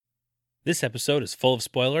This episode is full of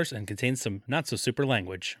spoilers and contains some not-so-super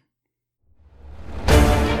language.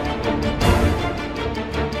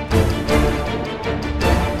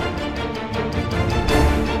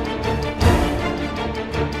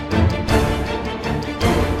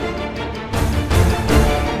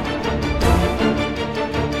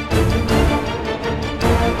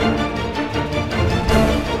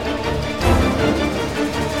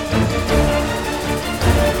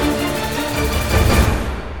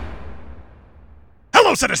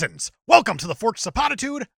 Hello, citizens! Welcome to the Fortress of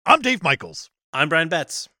Potitude. I'm Dave Michaels. I'm Brian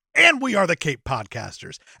Betts. And we are the Cape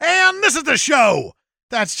Podcasters. And this is the show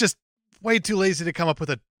that's just way too lazy to come up with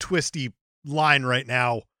a twisty line right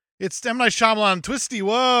now. It's M. Night Shyamalan twisty.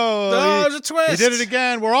 Whoa! Oh, there's a twist! He did it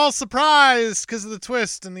again. We're all surprised because of the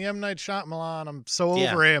twist and the M. Night Shyamalan. I'm so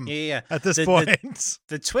over him at this point.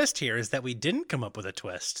 The twist here is that we didn't come up with a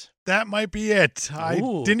twist. That might be it. Ooh. I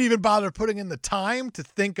didn't even bother putting in the time to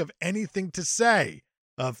think of anything to say.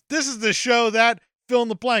 This is the show that fill in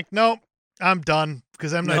the blank. Nope, I'm done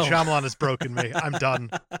because M. Night Shyamalan has broken me. I'm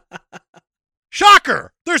done.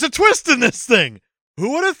 Shocker! There's a twist in this thing.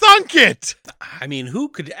 Who would have thunk it? I mean, who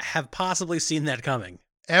could have possibly seen that coming?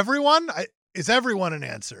 Everyone? Is everyone an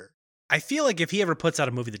answer? I feel like if he ever puts out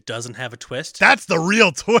a movie that doesn't have a twist, that's the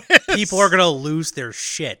real twist. People are going to lose their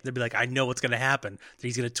shit. They'll be like, I know what's going to happen.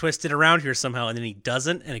 He's going to twist it around here somehow, and then he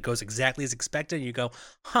doesn't, and it goes exactly as expected, and you go,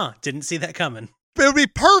 didn't see that coming. It would be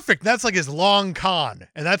perfect. That's like his long con,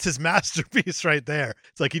 and that's his masterpiece right there.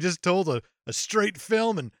 It's like he just told a straight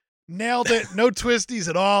film and nailed it. No twisties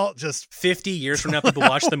at all. Just 50 years from now, people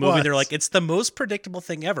watch the movie, they're like, it's the most predictable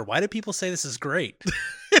thing ever. Why do people say this is great?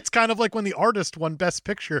 It's kind of like when The Artist won Best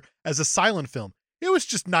Picture as a silent film. It was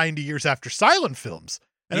just 90 years after silent films.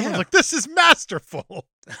 And everyone's like, this is masterful.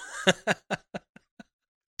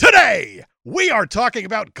 Today, we are talking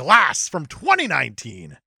about Glass from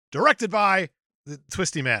 2019, directed by the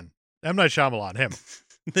Twisty Man, M. Night Shyamalan, him.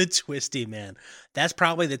 The Twisty Man. That's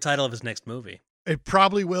probably the title of his next movie. It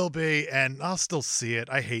probably will be, and I'll still see it.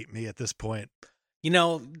 I hate me at this point. You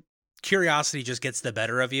know, curiosity just gets the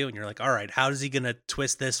better of you, and you're like, all right, how is he going to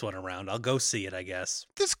twist this one around? I'll go see it, I guess.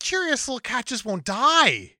 This curious little cat just won't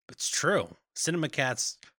die. It's true. Cinema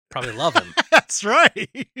cats probably love him. That's right.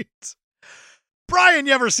 Brian,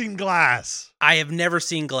 you ever seen Glass? I have never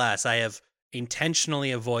seen Glass. I have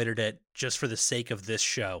intentionally avoided it just for the sake of this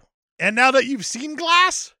show. And now that you've seen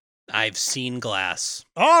Glass? I've seen Glass.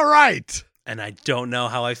 All right. And I don't know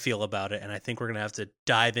how I feel about it, and I think we're going to have to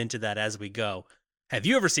dive into that as we go. Have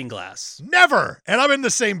you ever seen Glass? Never. And I'm in the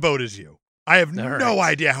same boat as you. I have no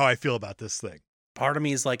idea how I feel about this thing. Part of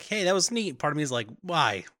me is like, hey, that was neat. Part of me is like,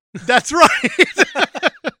 why? That's right.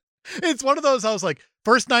 It's one of those, I was like,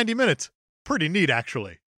 first 90 minutes, pretty neat,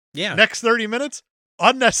 actually. Yeah. Next 30 minutes,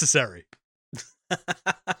 unnecessary.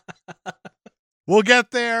 We'll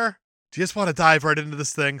get there. Do you just want to dive right into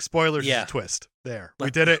this thing? Spoilers is a twist. There.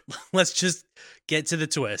 We did it. Let's just get to the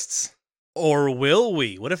twists. Or will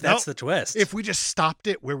we? What if that's the twist? If we just stopped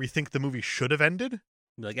it where we think the movie should have ended?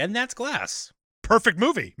 Like, and that's Glass. Perfect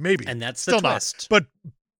movie, maybe. And that's the Still twist. Not,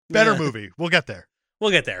 but better movie. We'll get there.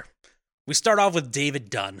 We'll get there. We start off with David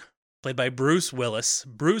Dunn, played by Bruce Willis.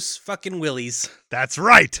 Bruce fucking Willis. That's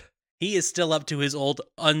right. He is still up to his old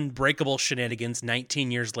Unbreakable shenanigans 19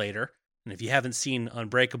 years later. And if you haven't seen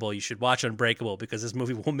Unbreakable, you should watch Unbreakable because this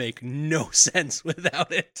movie will make no sense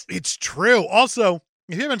without it. It's true. Also,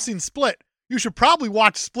 if you haven't seen Split, you should probably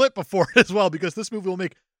watch Split before it as well because this movie will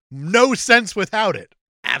make no sense without it.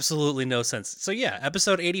 Absolutely no sense. So yeah,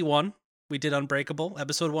 episode 81, we did Unbreakable.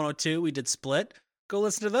 Episode 102, we did Split. Go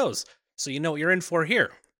listen to those so you know what you're in for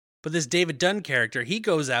here. But this David Dunn character, he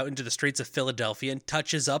goes out into the streets of Philadelphia and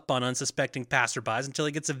touches up on unsuspecting passerbys until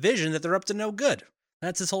he gets a vision that they're up to no good.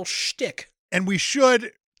 That's his whole shtick. And we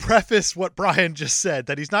should preface what Brian just said,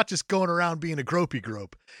 that he's not just going around being a gropey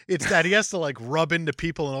grope. It's that he has to like rub into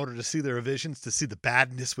people in order to see their visions, to see the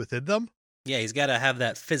badness within them. Yeah, he's got to have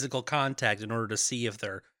that physical contact in order to see if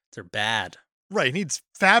they're bad. Right, he needs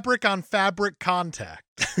fabric on fabric contact.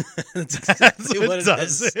 That's exactly what it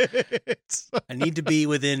is. It. I need to be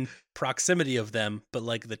within proximity of them, but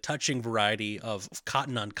like the touching variety of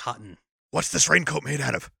cotton on cotton. What's this raincoat made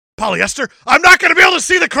out of? Polyester? I'm not going to be able to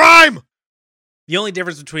see the crime! The only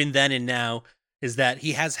difference between then and now is that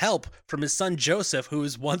he has help from his son Joseph, who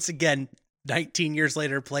is once again 19 years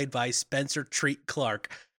later played by Spencer Treat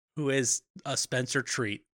Clark, who is a Spencer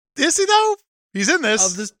Treat. Is he though? He's in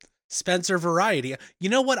this. Of this Spencer variety. You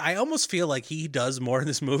know what? I almost feel like he does more in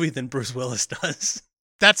this movie than Bruce Willis does.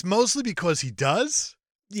 That's mostly because he does.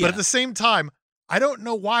 Yeah. But at the same time, I don't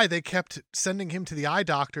know why they kept sending him to the eye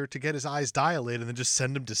doctor to get his eyes dilated and then just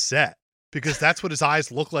send him to set. because that's what his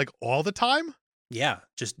eyes look like all the time. Yeah,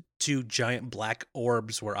 just two giant black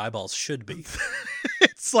orbs where eyeballs should be.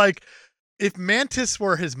 It's like if Mantis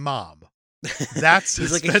were his mom. That's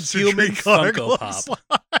He's like Spencer a human Tree Clark Funko looks Pop.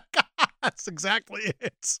 like. That's exactly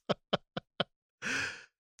it.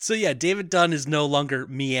 So yeah, David Dunn is no longer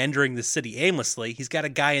meandering the city aimlessly. He's got a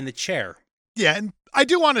guy in the chair. Yeah, and I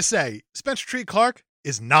do want to say Spencer Tree Clark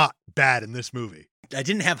is not bad in this movie. I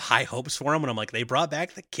didn't have high hopes for him when I'm like, they brought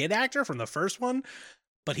back the kid actor from the first one,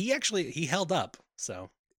 but he held up. So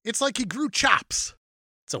It's like he grew chops.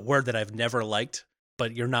 it's a word that I've never liked,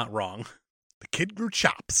 but you're not wrong. The kid grew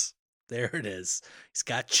chops. There it is. He's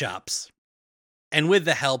got chops. And with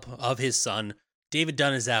the help of his son, David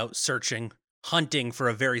Dunn is out searching, hunting for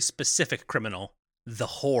a very specific criminal, the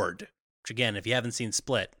Horde. Which again, if you haven't seen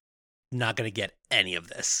Split, not going to get any of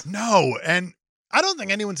this. No, and I don't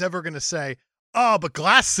think anyone's ever going to say, oh, but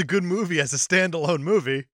Glass is a good movie as a standalone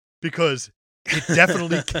movie, because it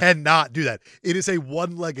definitely cannot do that. It is a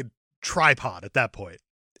one-legged tripod at that point.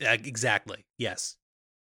 Exactly. Yes.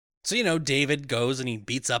 So, David goes and he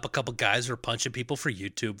beats up a couple guys who are punching people for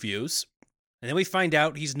YouTube views. And then we find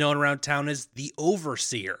out he's known around town as the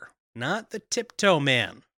Overseer, not the Tiptoe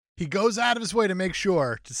Man. He goes out of his way to make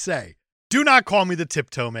sure to say, do not call me the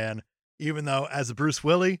Tiptoe Man, even though as a Bruce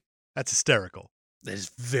Willis, that's hysterical. That is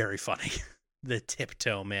very funny. The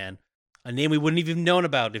Tiptoe Man. A name we wouldn't have even known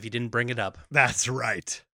about if you didn't bring it up. That's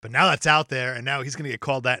right. But now that's out there, and now he's going to get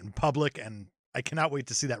called that in public, and I cannot wait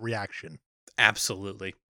to see that reaction.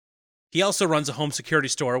 Absolutely. He also runs a home security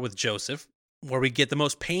store with Joseph, where we get the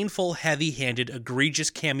most painful, heavy-handed, egregious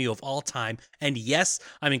cameo of all time. And yes,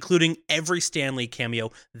 I'm including every Stan Lee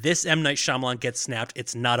cameo. This M. Night Shyamalan gets snapped.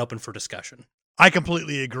 It's not open for discussion. I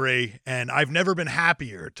completely agree, and I've never been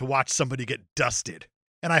happier to watch somebody get dusted.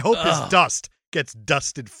 And I hope his dust gets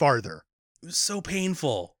dusted farther. It was so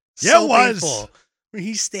painful. Yeah, so it was. Painful. When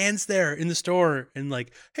he stands there in the store and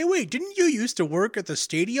like, hey, wait, didn't you used to work at the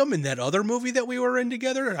stadium in that other movie that we were in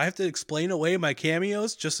together? And I have to explain away my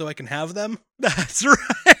cameos just so I can have them? That's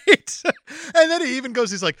right. And then he even goes,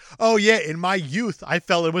 he's like, oh yeah, in my youth, I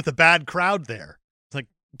fell in with a bad crowd there. It's like,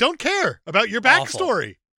 don't care about your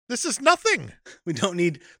backstory. Awful. This is nothing. We don't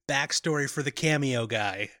need backstory for the cameo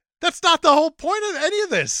guy. That's not the whole point of any of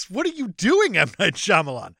this. What are you doing, M. Night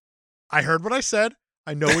Shyamalan? I heard what I said.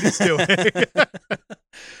 I know what he's doing.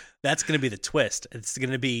 That's going to be the twist.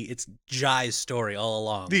 It's Jai's story all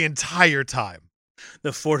along. The entire time.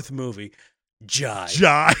 The fourth movie,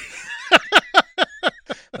 Jai.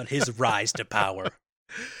 But his rise to power.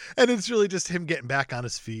 And it's really just him getting back on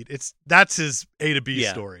his feet. That's his A to B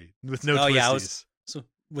story with no twisties. Yeah, I was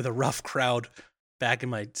with a rough crowd back in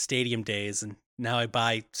my stadium days, and now I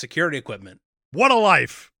buy security equipment. What a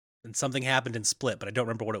life. And something happened in Split, but I don't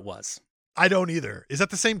remember what it was. I don't either. Is that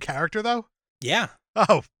the same character though? Yeah.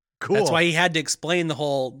 Oh, cool. That's why he had to explain the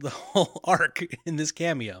whole arc in this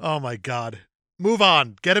cameo. Oh my God. Move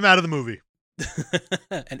on. Get him out of the movie.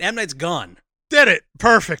 And M. Night's gone. Did it.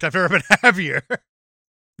 Perfect. I've never been happier.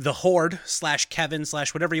 The Horde / Kevin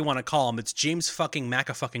 / whatever you want to call him. It's James fucking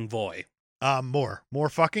Macafucking Voy. More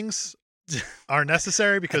fuckings are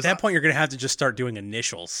necessary because at that point you're going to have to just start doing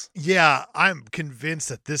initials. Yeah, I'm convinced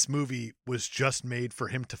that this movie was just made for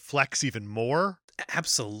him to flex even more.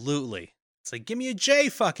 Absolutely. It's like, give me a J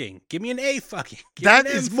fucking, give me an A fucking. That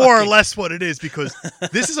is more or less what it is, because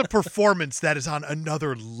this is a performance that is on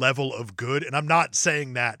another level of good. And I'm not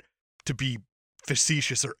saying that to be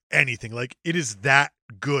facetious or anything. Like, it is that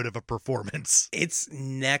good of a performance. It's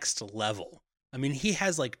next level. I mean, he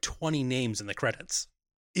has like 20 names in the credits.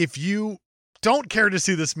 If you don't care to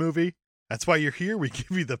see this movie, that's why you're here. We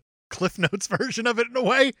give you the Cliff Notes version of it in a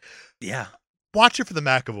way. Yeah. Watch it for the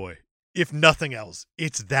McAvoy. If nothing else,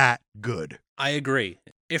 it's that good. I agree.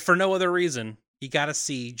 If for no other reason, you got to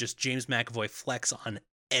see just James McAvoy flex on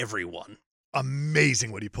everyone.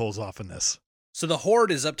 Amazing what he pulls off in this. So the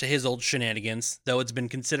Horde is up to his old shenanigans, though it's been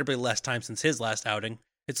considerably less time since his last outing.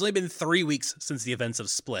 It's only been 3 weeks since the events of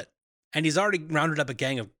Split. And he's already rounded up a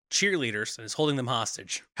gang of cheerleaders and is holding them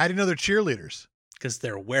hostage. How do you know they're cheerleaders? Because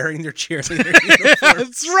they're wearing their cheerleader uniforms.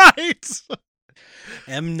 That's right.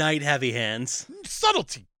 M. Night Heavy Hands.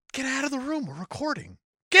 Subtlety. Get out of the room. We're recording.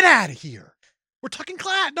 Get out of here. We're talking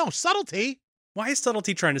class. No, subtlety. Why is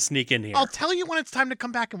Subtlety trying to sneak in here? I'll tell you when it's time to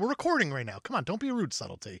come back, and we're recording right now. Come on, don't be rude,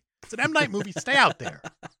 Subtlety. It's an M. Night movie. Stay out there.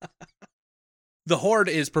 The Horde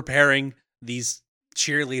is preparing these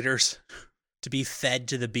cheerleaders to be fed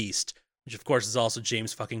to the beast, which of course is also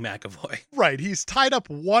James fucking McAvoy. Right. He's tied up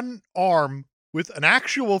one arm with an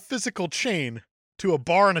actual physical chain to a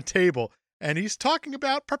bar and a table, and he's talking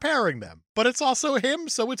about preparing them. But it's also him,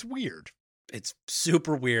 so it's weird. It's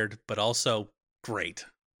super weird, but also great.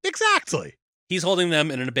 Exactly. He's holding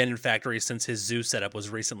them in an abandoned factory since his zoo setup was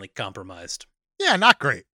recently compromised. Yeah, not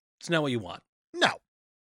great. It's not what you want. No.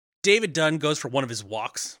 David Dunn goes for one of his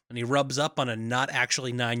walks, and he rubs up on a not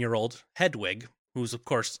actually 9-year-old Hedwig, who's, of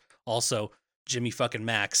course, also Jimmy fucking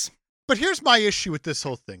Max. But here's my issue with this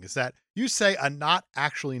whole thing, is that you say a not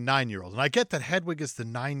actually 9-year-old, and I get that Hedwig is the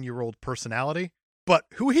 9-year-old personality, but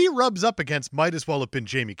who he rubs up against might as well have been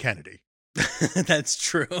Jamie Kennedy. That's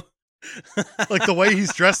true. Like the way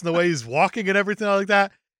he's dressed and the way he's walking and everything like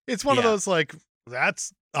that. It's one of those, like,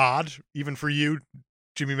 that's odd, even for you,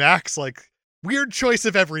 Jimmy Max. Like, weird choice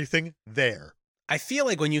of everything there. I feel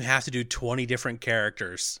like when you have to do 20 different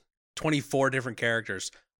characters, 24 different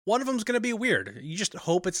characters, one of them's going to be weird. You just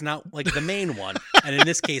hope it's not like the main one. And in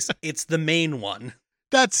this case, it's the main one.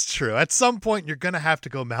 That's true. At some point, you're going to have to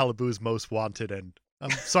go Malibu's Most Wanted, and I'm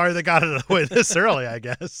sorry they got it away this early, I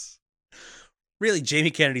guess. Really, Jamie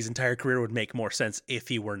Kennedy's entire career would make more sense if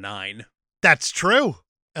he were 9. That's true.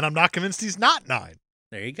 And I'm not convinced he's not 9.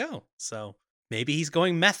 There you go. So maybe he's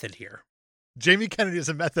going method here. Jamie Kennedy as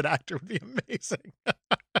a method actor would be amazing.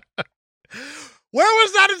 Where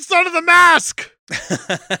was that in Son of the Mask?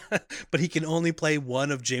 But he can only play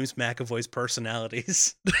one of James McAvoy's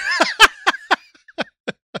personalities.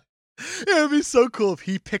 It would be so cool if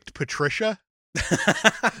he picked Patricia,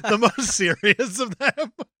 the most serious of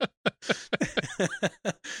them.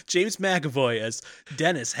 James McAvoy as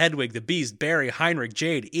Dennis, Hedwig, the Beast, Barry, Heinrich,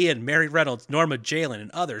 Jade, Ian, Mary Reynolds, Norma Jalen,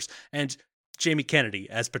 and others, and Jamie Kennedy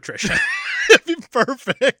as Patricia. It'd be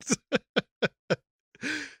perfect.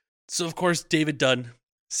 So, of course, David Dunn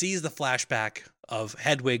sees the flashback of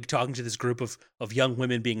Hedwig talking to this group of young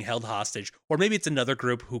women being held hostage. Or maybe it's another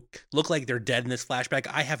group who look like they're dead in this flashback.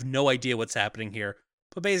 I have no idea what's happening here.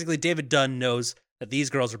 But basically, David Dunn knows that these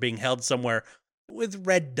girls are being held somewhere with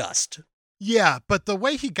red dust. Yeah, but the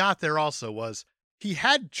way he got there also was he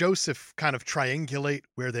had Joseph kind of triangulate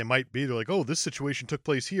where they might be. They're like, oh, this situation took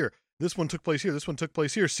place here. This one took place here. This one took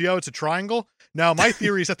place here. See how it's a triangle? Now, my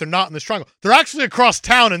theory is that they're not in this triangle. They're actually across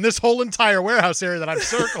town in this whole entire warehouse area that I've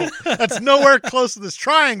circled. That's nowhere close to this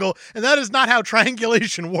triangle, and that is not how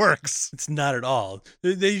triangulation works. It's not at all.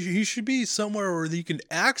 He should be somewhere where you can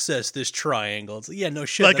access this triangle. It's, yeah, no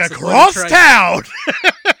shit. Like across town!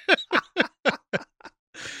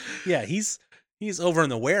 Yeah, he's over in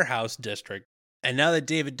the warehouse district. And now that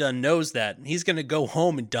David Dunn knows that, he's going to go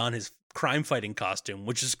home and don his crime-fighting costume,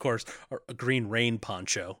 which is, of course, a green rain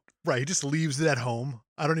poncho. Right, he just leaves it at home.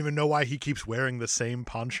 I don't even know why he keeps wearing the same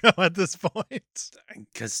poncho at this point.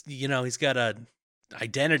 Because, he's got a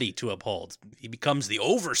identity to uphold. He becomes the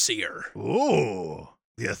overseer. Ooh,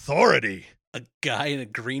 the authority. A guy in a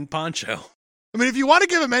green poncho. I mean, if you want to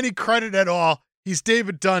give him any credit at all, he's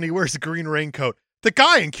David Dunn. He wears a green raincoat. The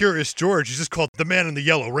guy in Curious George is just called the man in the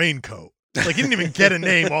yellow raincoat. Like, he didn't even get a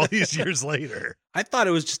name all these years later. I thought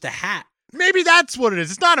it was just a hat. Maybe that's what it is.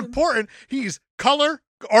 It's not important. He's color,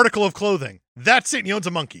 article of clothing. That's it. And he owns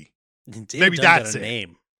a monkey. Maybe that's it.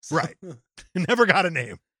 Name. Right. Never got a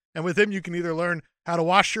name. And with him, you can either learn how to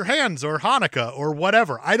wash your hands or Hanukkah or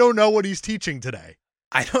whatever. I don't know what he's teaching today.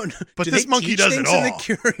 I don't know. But this monkey does it all. In the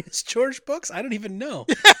Curious George books? I don't even know.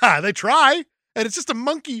 Yeah, they try. And it's just a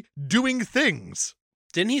monkey doing things.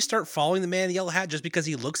 Didn't he start following the man in the yellow hat just because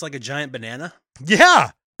he looks like a giant banana?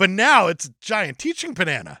 Yeah, but now it's a giant teaching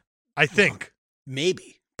banana, I think.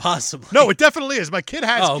 Maybe. Possibly. No, it definitely is. My kid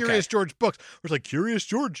has okay. Curious George books. Where it's like, Curious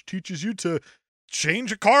George teaches you to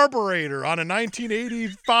change a carburetor on a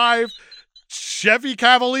 1985 Chevy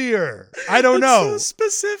Cavalier. I don't know. So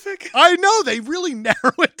specific. I know. They really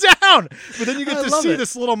narrow it down. But then you get to see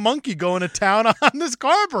this little monkey going to town on this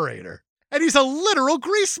carburetor. And he's a literal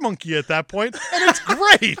grease monkey at that point, and it's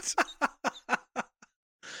great.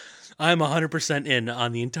 I'm 100% in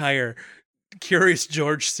on the entire Curious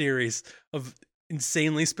George series of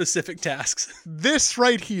insanely specific tasks. This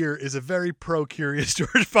right here is a very pro Curious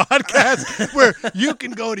George podcast where you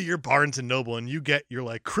can go to your Barnes and Noble and you get your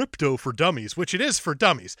like crypto for dummies, which it is for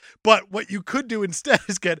dummies. But what you could do instead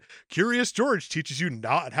is get Curious George teaches you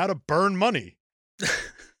not how to burn money.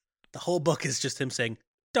 The whole book is just him saying,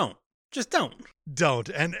 don't. Just don't. Don't.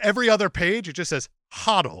 And every other page, it just says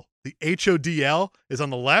HODL. The HODL is on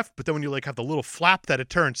the left, but then when you like have the little flap that it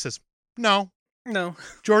turns, it says, no. No.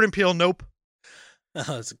 Jordan Peele, nope.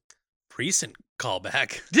 Oh, it's a recent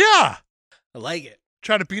callback. Yeah. I like it.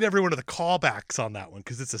 Try to beat everyone to the callbacks on that one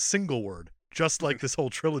because it's a single word, just like this whole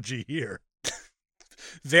trilogy here.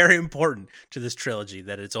 Very important to this trilogy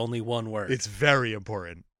that it's only one word. It's very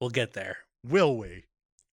important. We'll get there. Will we?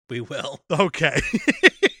 We will. Okay.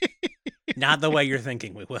 Not the way you're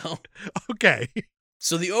thinking we will. Okay.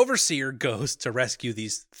 So the Overseer goes to rescue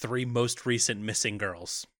these 3 most recent missing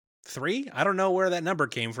girls. 3? I don't know where that number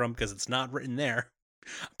came from because it's not written there.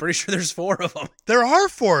 I'm pretty sure there's 4 of them. There are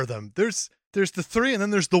 4 of them. There's the 3 and then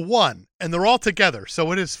there's the 1, and they're all together,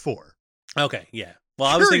 so it is 4. Okay, yeah. Well,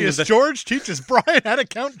 I was thinking George teaches Brian how to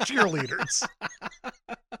count cheerleaders.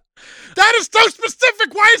 That is so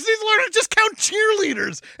specific. Why is he learning to just count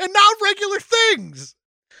cheerleaders and not regular things?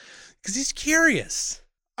 Because he's curious.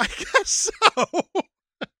 I guess so.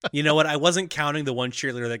 You know what? I wasn't counting the one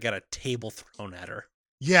cheerleader that got a table thrown at her.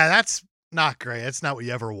 Yeah, that's not great. That's not what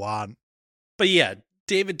you ever want. But yeah,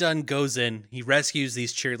 David Dunn goes in. He rescues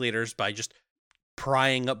these cheerleaders by just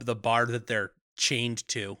prying up the bar that they're chained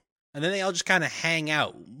to. And then they all just kind of hang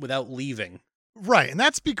out without leaving. Right, and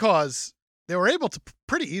that's because they were able to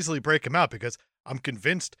pretty easily break him out, because I'm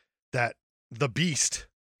convinced that the Beast,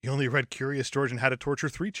 he only read Curious George and How to Torture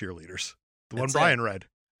 3 cheerleaders. The one Brian read.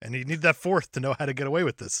 And he needed that 4th to know how to get away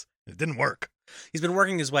with this. It didn't work. He's been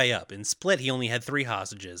working his way up. In Split, he only had 3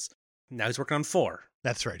 hostages. Now he's working on 4.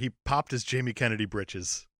 That's right. He popped his Jamie Kennedy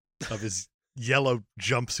britches of his yellow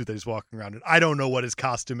jumpsuit that he's walking around in. I don't know what his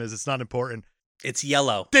costume is. It's not important. It's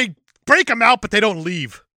yellow. They break him out, but they don't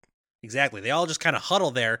leave. Exactly. They all just kind of huddle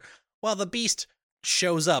there while the Beast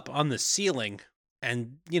shows up on the ceiling.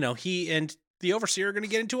 And, he and the Overseer are going to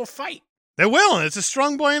get into a fight. They will, and it's a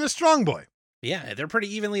strong boy and a strong boy. Yeah, they're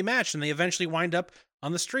pretty evenly matched, and they eventually wind up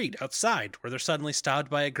on the street outside, where they're suddenly stopped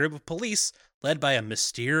by a group of police led by a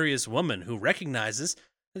mysterious woman who recognizes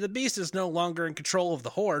that the Beast is no longer in control of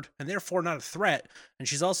the Horde and therefore not a threat. And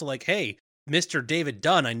she's also like, hey, Mr. David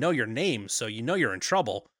Dunn, I know your name, so you know you're in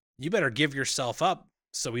trouble. You better give yourself up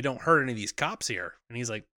so we don't hurt any of these cops here. And he's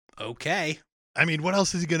like, okay. I mean, what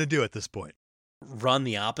else is he going to do at this point? Run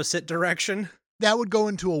the opposite direction? That would go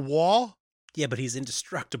into a wall? Yeah, but he's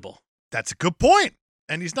indestructible. That's a good point.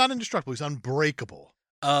 And he's not indestructible. He's unbreakable.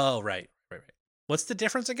 Oh, right. What's the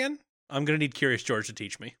difference again? I'm going to need Curious George to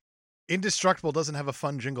teach me. Indestructible doesn't have a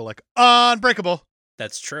fun jingle like Unbreakable.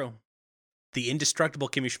 That's true. The Indestructible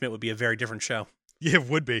Kimmy Schmidt would be a very different show. Yeah, it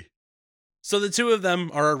would be. So the 2 of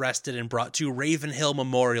them are arrested and brought to Ravenhill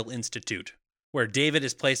Memorial Institute, where David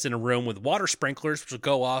is placed in a room with water sprinklers, which will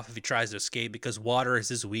go off if he tries to escape because water is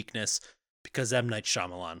his weakness, because M. Night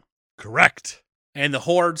Shyamalan. Correct. And the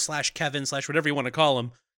Horde / Kevin / whatever you want to call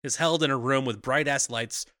him is held in a room with bright-ass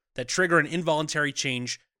lights that trigger an involuntary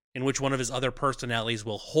change in which one of his other personalities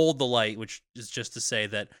will hold the light, which is just to say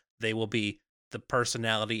that they will be the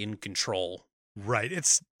personality in control. Right.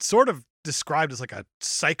 It's sort of described as like a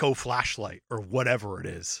psycho flashlight or whatever it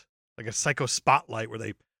is. Like a psycho spotlight where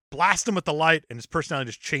they blast him with the light and his personality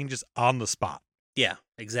just changes on the spot. Yeah,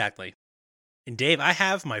 exactly. And Dave, I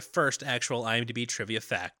have my first actual IMDb trivia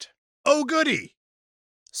fact. Oh, goody.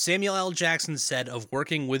 Samuel L. Jackson said of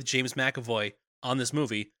working with James McAvoy on this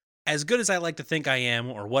movie, as good as I like to think I am,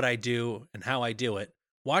 or what I do and how I do it,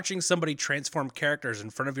 watching somebody transform characters in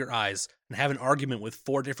front of your eyes and have an argument with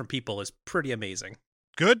 4 different people is pretty amazing.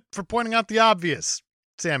 Good for pointing out the obvious,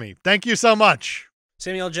 Sammy. Thank you so much.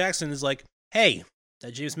 Samuel L. Jackson is like, hey,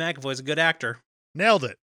 that James McAvoy is a good actor. Nailed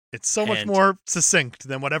it. It's so much more succinct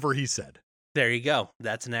than whatever he said. There you go.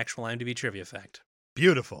 That's an actual IMDb trivia fact.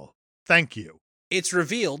 Beautiful. Thank you. It's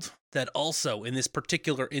revealed that also in this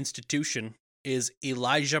particular institution is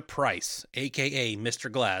Elijah Price, a.k.a.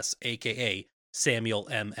 Mr. Glass, a.k.a. Samuel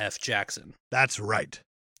M.F. Jackson. That's right.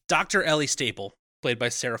 Dr. Ellie Staple, played by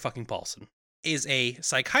Sarah fucking Paulson, is a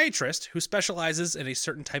psychiatrist who specializes in a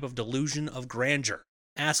certain type of delusion of grandeur.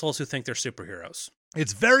 Assholes who think they're superheroes.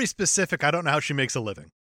 It's very specific. I don't know how she makes a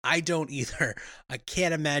living. I don't either. I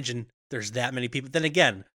can't imagine there's that many people. Then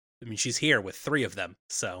again, I mean, she's here with 3 of them,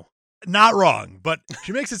 so. Not wrong, but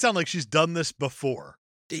she makes it sound like she's done this before.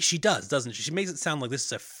 She does, doesn't she? She makes it sound like this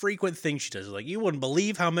is a frequent thing she does. Like, you wouldn't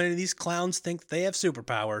believe how many of these clowns think they have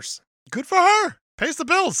superpowers. Good for her. Pays the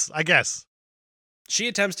bills, I guess. She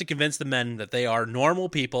attempts to convince the men that they are normal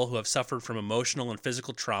people who have suffered from emotional and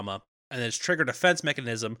physical trauma, and has triggered a defense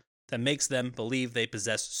mechanism that makes them believe they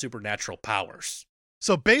possess supernatural powers.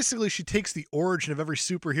 So basically, she takes the origin of every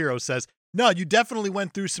superhero, says, no, you definitely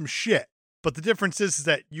went through some shit. But the difference is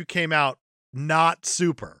that you came out not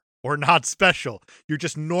super or not special. You're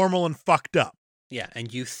just normal and fucked up. Yeah,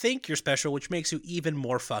 and you think you're special, which makes you even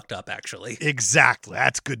more fucked up, actually. Exactly.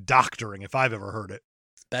 That's good doctoring if I've ever heard it.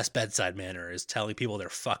 Best bedside manner is telling people they're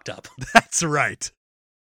fucked up. That's right.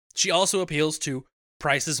 She also appeals to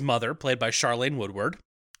Price's mother, played by Charlene Woodward,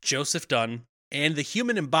 Joseph Dunn, and the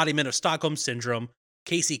human embodiment of Stockholm Syndrome,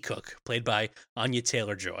 Casey Cook, played by Anya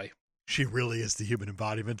Taylor-Joy. She really is the human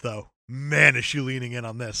embodiment, though. Man, is she leaning in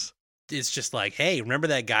on this. It's just like, hey, remember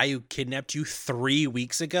that guy who kidnapped you 3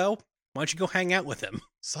 weeks ago? Why don't you go hang out with him?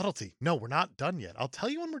 Subtlety. No, we're not done yet. I'll tell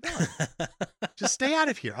you when we're done. Just stay out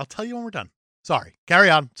of here. I'll tell you when we're done. Sorry. Carry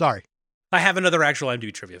on. Sorry. I have another actual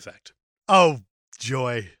IMDb trivia fact. Oh,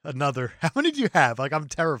 joy. Another. How many do you have? Like, I'm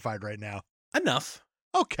terrified right now. Enough.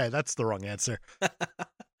 Okay, that's the wrong answer.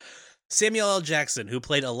 Samuel L. Jackson, who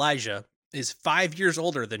played Elijah, is 5 years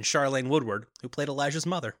older than Charlene Woodward, who played Elijah's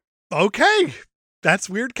mother. Okay. That's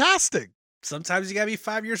weird casting. Sometimes you gotta be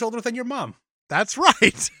 5 years older than your mom. That's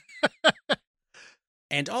right.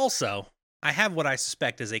 And also, I have what I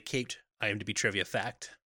suspect is a caped IMDb trivia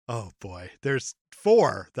fact. Oh, boy. There's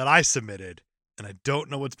 4 that I submitted, and I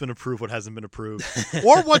don't know what's been approved, what hasn't been approved,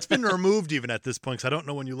 or what's been removed even at this point, because I don't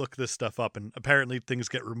know when you look this stuff up, and apparently things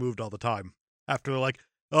get removed all the time. After they're like,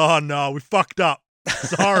 oh, no, we fucked up.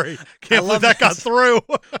 Sorry. Can't believe that got through.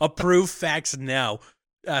 Approve facts now.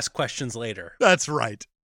 Ask questions later. That's right.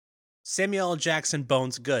 Samuel L. Jackson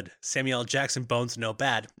bones good. Samuel L. Jackson bones no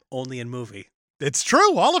bad. Only in movie. It's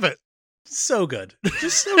true. All of it. So good.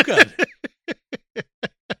 Just so good.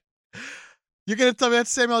 You're going to tell me that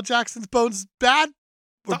Samuel L. Jackson's bones bad?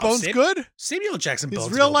 Or bones good? Samuel L. Jackson bones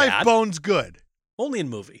His real no life bad. bones good. Only in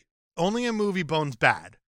movie. Only in movie bones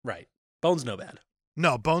bad. Right. Bones no bad.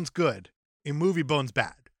 No, bones good. In movie bones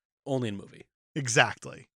bad. Only in movie.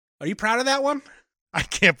 Exactly. Are you proud of that one? I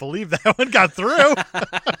can't believe that one got through.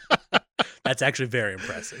 That's actually very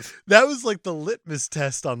impressive. That was like the litmus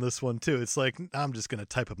test on this one, too. It's like, I'm just going to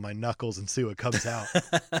type up my knuckles and see what comes out.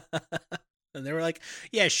 And they were like,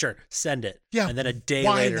 yeah, sure, send it. Yeah. And then a day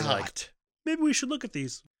why later, not? like, maybe we should look at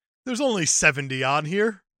these. There's only 70 on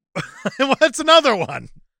here. What's another one?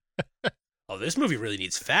 Oh, this movie really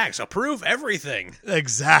needs facts. Approve everything.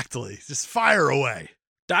 Exactly. Just fire away.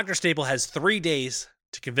 Dr. Staple has 3 days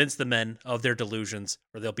to convince the men of their delusions,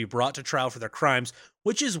 or they'll be brought to trial for their crimes,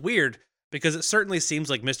 which is weird because it certainly seems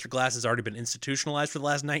like Mr. Glass has already been institutionalized for the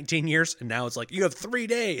last 19 years, and now it's like, you have 3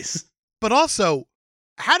 days. But also,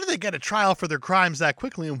 how do they get a trial for their crimes that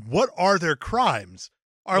quickly, and what are their crimes?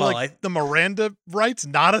 Are the Miranda rights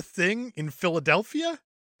not a thing in Philadelphia?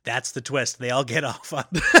 That's the twist. They all get off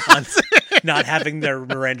on not having their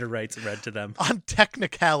Miranda rights read to them. On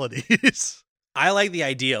technicalities. I like the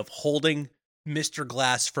idea of holding Mr.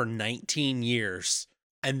 Glass for 19 years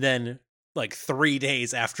and then like 3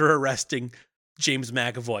 days after arresting James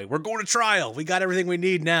McAvoy. We're going to trial. We got everything we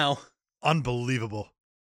need now. Unbelievable.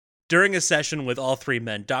 During a session with all 3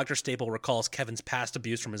 men, Dr. Staple recalls Kevin's past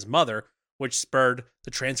abuse from his mother, which spurred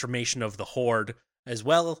the transformation of the Horde, as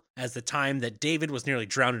well as the time that David was nearly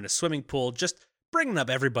drowned in a swimming pool, just bringing up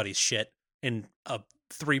everybody's shit in a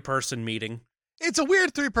 3-person meeting. It's a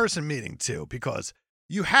weird 3-person meeting, too, because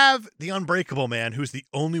you have the Unbreakable Man, who's the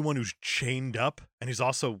only one who's chained up, and he's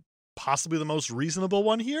also possibly the most reasonable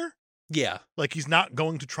one here. Yeah. Like, he's not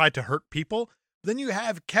going to try to hurt people. Then you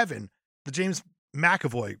have Kevin, the James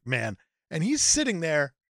McAvoy man, and he's sitting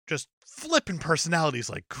there just flipping personalities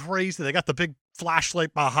like crazy. They got the big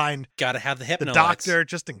flashlight behind. Gotta have the hypno the doctor,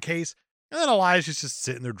 just in case. And then Elijah's just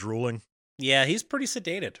sitting there drooling. Yeah, he's pretty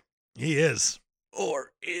sedated. He is.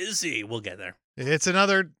 Or is he? We'll get there. It's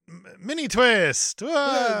another mini twist.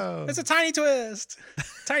 Whoa. It's a tiny twist.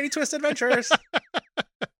 Tiny twist adventures.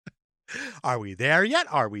 Are we there yet?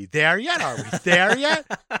 Are we there yet? Are we there yet?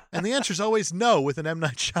 And the answer is always no with an M.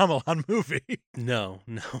 Night Shyamalan movie. No.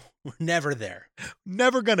 We're never there.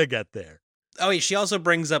 Never gonna get there. Oh, wait, she also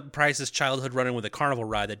brings up Price's childhood running with a carnival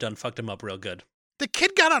ride that done fucked him up real good. The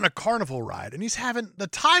kid got on a carnival ride, and he's having the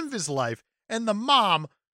time of his life, and the mom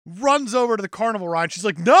runs over to the carnival ride. And she's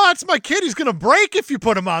like, no, that's my kid. He's gonna break if you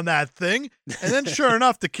put him on that thing. And then sure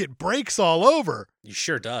enough, the kid breaks all over. He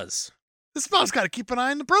sure does. This mom's got to keep an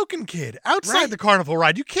eye on the broken kid outside the carnival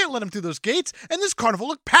ride. You can't let him through those gates. And this carnival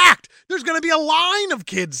looked packed. There's going to be a line of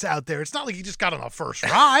kids out there. It's not like he just got on a first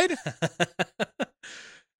ride.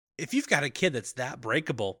 If you've got a kid that's that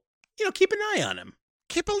breakable, keep an eye on him.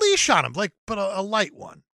 Keep a leash on him, but a light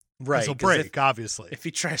one. Right. He'll break, obviously. If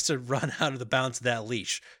he tries to run out of the bounds of that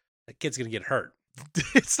leash, that kid's going to get hurt.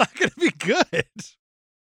 It's not going to be good.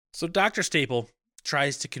 So Dr. Staple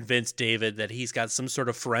tries to convince David that he's got some sort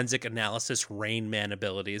of forensic analysis Rain Man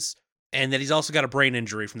abilities, and that he's also got a brain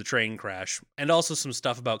injury from the train crash, and also some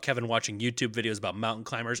stuff about Kevin watching YouTube videos about mountain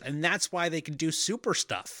climbers, and that's why they can do super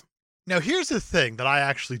stuff. Now, here's the thing that I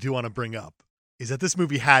actually do want to bring up, is that this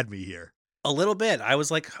movie had me here. A little bit. I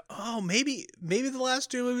was like, oh, maybe the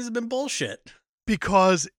last 2 movies have been bullshit.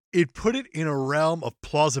 Because it put it in a realm of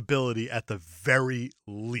plausibility at the very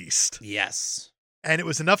least. Yes. And it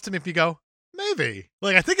was enough to make me go, maybe.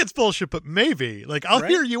 I think it's bullshit, but maybe. I'll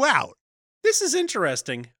hear you out. This is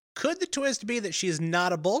interesting. Could the twist be that she's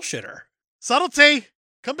not a bullshitter? Subtlety.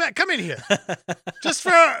 Come back. Come in here. Just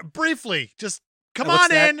for briefly. Just come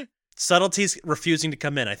on in. Subtlety's refusing to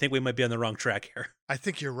come in. I think we might be on the wrong track here. I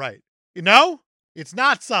think you're right. No, it's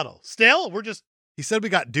not subtle. Still, he said we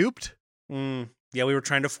got duped. Yeah, we were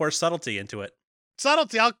trying to force subtlety into it.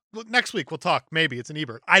 Subtlety, next week we'll talk. Maybe it's an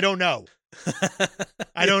Ebert. I don't know.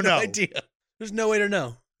 I don't know. No idea. There's no way to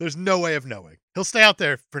know. There's no way of knowing. He'll stay out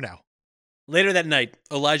there for now. Later that night,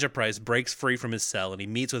 Elijah Price breaks free from his cell and he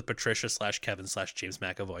meets with Patricia/Kevin/James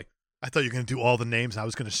McAvoy. I thought you were going to do all the names. I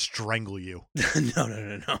was going to strangle you.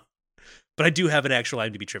 No. But I do have an actual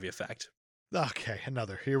IMDb trivia fact. Okay,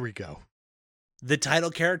 another. Here we go. The title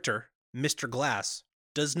character, Mr. Glass,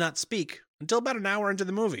 does not speak until about an hour into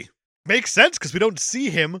the movie. Makes sense because we don't see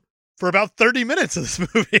him for about 30 minutes of this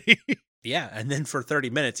movie. Yeah, and then for 30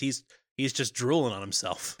 minutes, he's just drooling on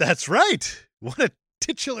himself. That's right. What a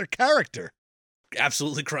titular character.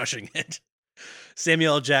 Absolutely crushing it.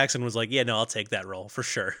 Samuel L. Jackson was like, yeah, no, I'll take that role for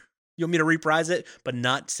sure. You want me to reprise it, but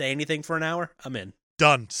not say anything for an hour? I'm in.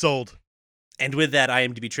 Done. Sold. And with that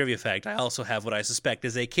IMDb trivia fact, I also have what I suspect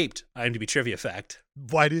is a caped IMDb trivia fact.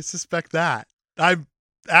 Why do you suspect that? I'm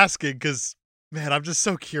asking because, man, I'm just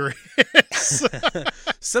so curious.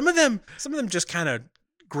 Some of them just kind of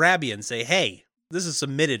grab you and say, hey, this is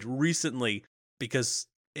submitted recently, because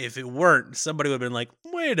if it weren't, somebody would have been like,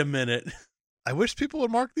 wait a minute. I wish people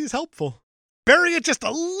would mark these helpful. Bury it just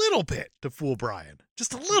a little bit to fool Brian.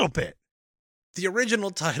 Just a little bit. The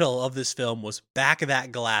original title of this film was Back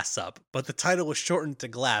That Glass Up, but the title was shortened to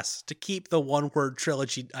Glass to keep the one-word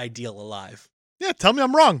trilogy ideal alive. Yeah, tell me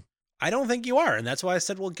I'm wrong. I don't think you are, and that's why I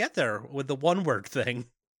said we'll get there with the one-word thing.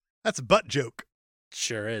 That's a butt joke.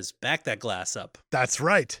 Sure is. Back that glass up. That's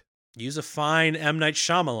right. Use a fine M. Night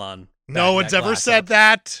Shyamalan. No one's ever said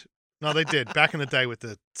that. No, they did back in the day with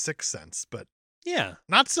The Sixth Sense, but yeah,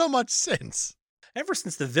 not so much since. Ever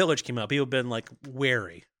since The Village came out, people have been like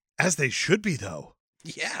wary. As they should be, though.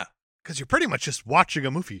 Yeah. Because you're pretty much just watching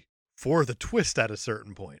a movie for the twist at a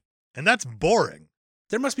certain point. And that's boring.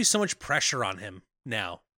 There must be so much pressure on him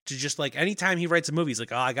now to just like anytime he writes a movie, he's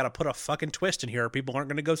like, oh, I got to put a fucking twist in here or people aren't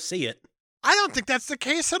going to go see it. I don't think that's the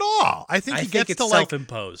case at all. I think it's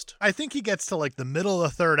self-imposed. I think he gets to like the middle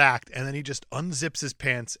of the third act and then he just unzips his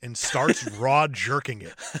pants and starts raw jerking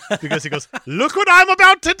it because he goes, look what I'm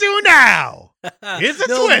about to do now. It's a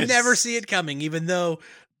They'll twist. never see it coming, even though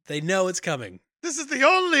they know it's coming. This is the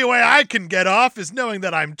only way I can get off is knowing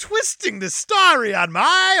that I'm twisting the story on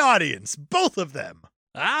my audience, both of them.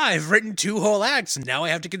 I've written 2 whole acts, and now I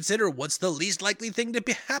have to consider what's the least likely thing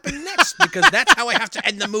to happen next, because that's how I have to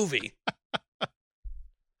end the movie.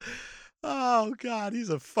 Oh, God, he's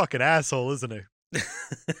a fucking asshole, isn't he?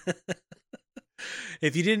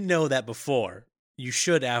 If you didn't know that before, you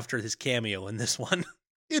should after his cameo in this one.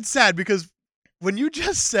 It's sad because when you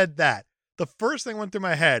just said that, the first thing went through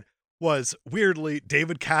my head was, weirdly,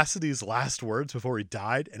 David Cassidy's last words before he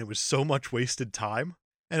died, and it was so much wasted time.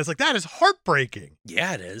 And it's like, that is heartbreaking.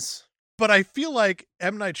 Yeah, it is. But I feel like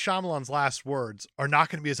M. Night Shyamalan's last words are not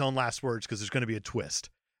going to be his own last words because there's going to be a twist.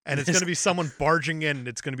 And it's going to be someone barging in, and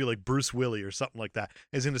it's going to be like Bruce Willis or something like that.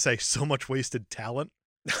 And he's going to say, so much wasted talent.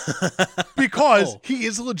 Because he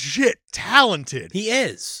is legit talented. He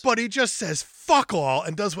is. But he just says fuck all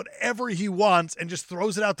and does whatever he wants and just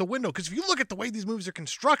throws it out the window. Because if you look at the way these movies are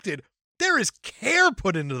constructed, there is care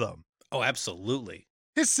put into them. Oh, absolutely.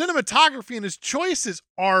 His cinematography and his choices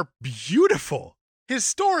are beautiful. His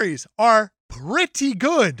stories are pretty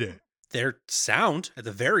good. They're sound, at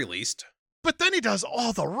the very least. But then he does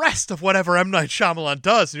all the rest of whatever M. Night Shyamalan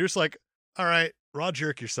does. And you're just like, all right, raw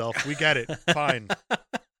jerk yourself. We get it. Fine.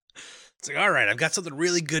 It's like, all right, I've got something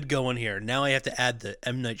really good going here. Now I have to add the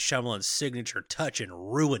M. Night Shyamalan signature touch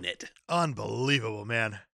and ruin it. Unbelievable,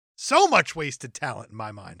 man. So much wasted talent in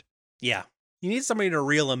my mind. Yeah. You need somebody to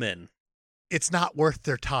reel him in. It's not worth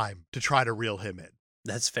their time to try to reel him in.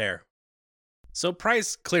 That's fair. So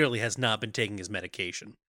Price clearly has not been taking his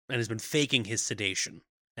medication and has been faking his sedation.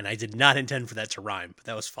 And I did not intend for that to rhyme, but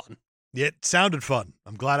that was fun. It sounded fun.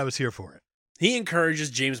 I'm glad I was here for it. He encourages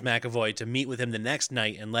James McAvoy to meet with him the next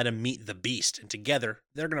night and let him meet the Beast, and together,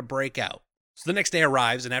 they're going to break out. So the next day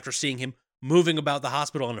arrives, and after seeing him moving about the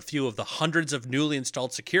hospital on a few of the hundreds of newly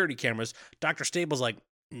installed security cameras, Dr. Stable's like,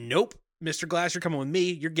 nope, Mr. Glass, you're coming with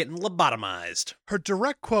me, you're getting lobotomized. Her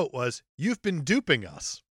direct quote was, you've been duping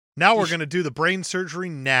us. Now we're going to do the brain surgery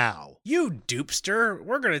now. You dupster,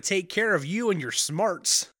 we're going to take care of you and your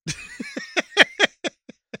smarts.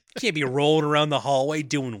 Can't be rolling around the hallway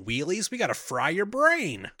doing wheelies. We got to fry your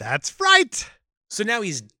brain. That's right. So now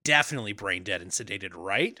he's definitely brain dead and sedated,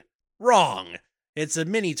 right? Wrong. It's a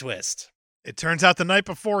mini twist. It turns out the night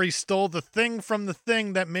before he stole the thing from the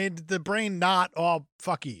thing that made the brain not all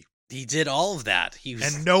fucky. He did all of that.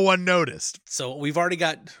 And no one noticed. So we've already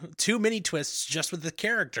got too many twists just with the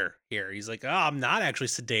character here. He's like, oh, I'm not actually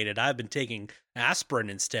sedated. I've been taking aspirin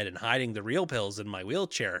instead and hiding the real pills in my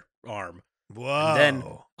wheelchair arm. Whoa. And then,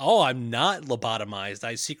 oh, I'm not lobotomized.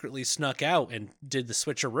 I secretly snuck out and did the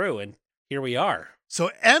switcheroo, and here we are. So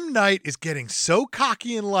M. Night is getting so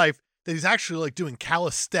cocky in life that he's actually like doing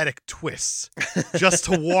calisthenic twists just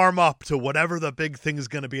to warm up to whatever the big thing is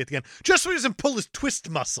going to be at the end, just so he doesn't pull his twist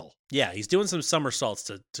muscle. Yeah, he's doing some somersaults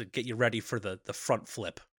to get you ready for the front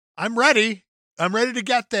flip. I'm ready. I'm ready to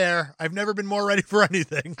get there. I've never been more ready for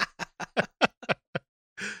anything.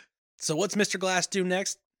 So what's Mr. Glass do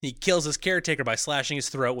next? He kills his caretaker by slashing his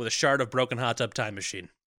throat with a shard of broken hot tub time machine.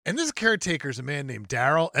 And this caretaker is a man named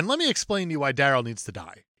Daryl. And let me explain to you why Daryl needs to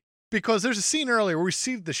die. Because there's a scene earlier where we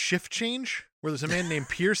see the shift change, where there's a man named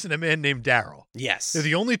Pierce and a man named Daryl. Yes. They're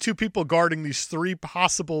the only two people guarding these three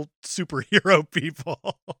possible superhero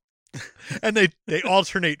people. And they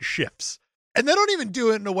alternate shifts. And they don't even do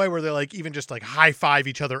it in a way where they're like even just like high five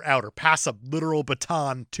each other out or pass a literal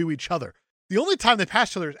baton to each other. The only time they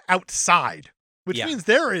pass each other is outside, which means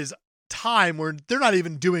there is time where they're not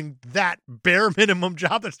even doing that bare minimum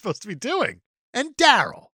job they're supposed to be doing. And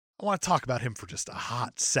Daryl, I want to talk about him for just a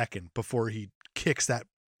hot second before he kicks that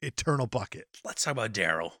eternal bucket. Let's talk about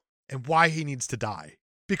Daryl. And why he needs to die.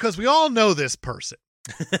 Because we all know this person.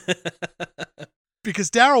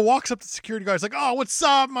 Because Daryl walks up to the security guard. He's like, oh, what's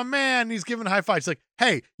up, my man? He's giving a high five. He's like,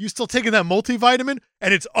 hey, you still taking that multivitamin?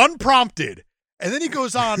 And it's unprompted. And then he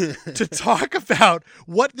goes on to talk about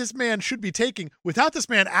what this man should be taking without this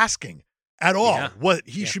man asking at all what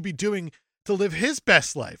he should be doing to live his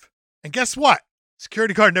best life. And guess what?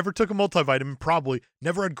 Security guard never took a multivitamin, probably.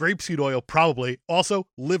 Never had grapeseed oil, probably. Also,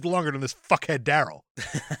 lived longer than this fuckhead Daryl.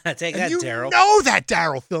 Take that, Daryl. You know that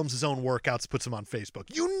Daryl films his own workouts, puts them on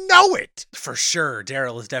Facebook. You know it. For sure.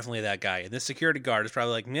 Daryl is definitely that guy. And this security guard is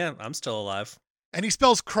probably like, yeah, I'm still alive. And he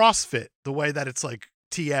spells CrossFit the way that it's like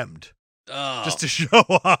TM'd. Oh, just to show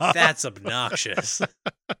up. That's obnoxious.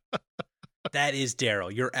 That is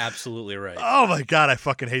Daryl. You're absolutely right. Oh my God, I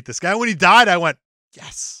fucking hate this guy. When he died, I went,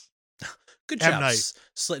 yes. Good job. M. Night.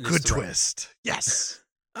 Good twist. Yes.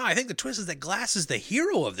 Oh, I think the twist is that Glass is the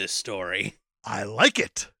hero of this story. I like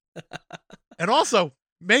it. And also,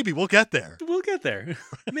 maybe we'll get there. We'll get there.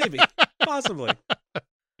 Maybe. Possibly.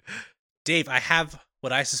 Dave, I have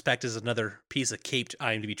what I suspect is another piece of caped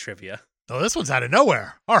IMDb trivia. Oh, this one's out of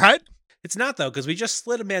nowhere. All right. It's not, though, because we just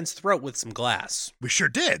slit a man's throat with some glass. We sure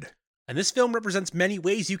did. And this film represents many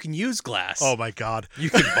ways you can use glass. Oh, my God.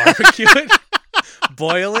 You can barbecue it,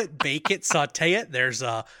 boil it, bake it, saute it. There's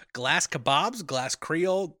glass kebabs, glass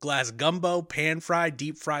Creole, glass gumbo, pan-fried,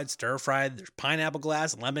 deep-fried, stir-fried. There's pineapple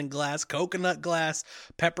glass, lemon glass, coconut glass,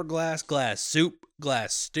 pepper glass, glass soup,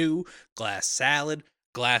 glass stew, glass salad,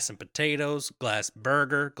 glass and potatoes, glass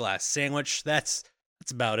burger, glass sandwich. That's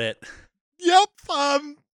about it. Yep.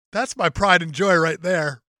 That's my pride and joy right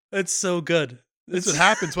there. It's so good. This is what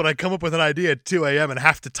happens when I come up with an idea at 2 a.m. and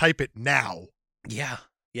have to type it now. Yeah.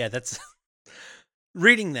 Yeah, that's...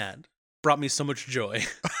 Reading that brought me so much joy.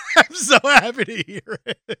 I'm so happy to hear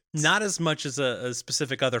it. Not as much as a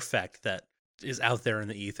specific other fact that is out there in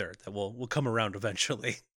the ether that will come around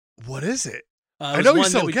eventually. What is it? I know we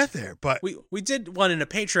still get there, but... We did one in a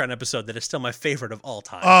Patreon episode that is still my favorite of all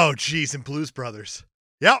time. Oh, geez, and Blues Brothers.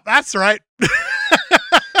 Yep, that's right.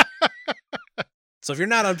 So if you're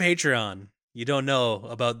not on Patreon, you don't know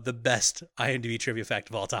about the best IMDb trivia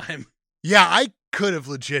fact of all time. Yeah, I could have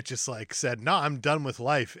legit just like said, no, I'm done with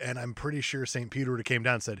life. And I'm pretty sure St. Peter would have came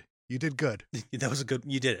down and said, you did good. That was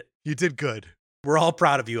you did it. You did good. We're all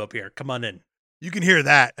proud of you up here. Come on in. You can hear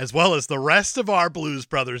that as well as the rest of our Blues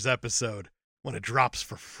Brothers episode when it drops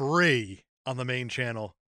for free on the main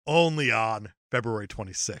channel, only on February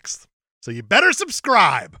 26th. So you better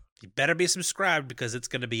subscribe. You better be subscribed because it's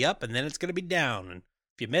going to be up and then it's going to be down. And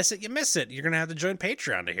if you miss it, you miss it. You're going to have to join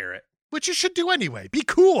Patreon to hear it. Which you should do anyway. Be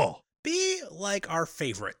cool. Be like our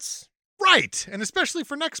favorites. Right. And especially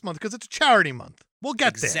for next month because it's a charity month. We'll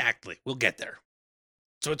get there. Exactly. We'll get there.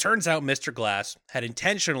 So it turns out Mr. Glass had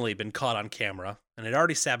intentionally been caught on camera and had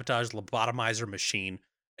already sabotaged the lobotomizer machine.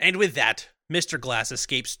 And with that, Mr. Glass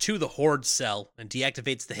escapes to the Horde cell and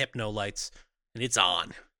deactivates the hypno lights. And it's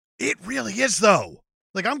on. It really is, though.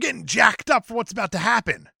 Like, I'm getting jacked up for what's about to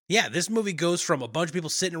happen. Yeah, this movie goes from a bunch of people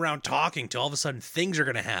sitting around talking to all of a sudden things are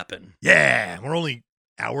going to happen. Yeah, we're only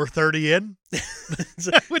hour 30 in.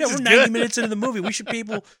 We're 90 minutes into the movie. We should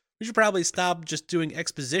probably stop just doing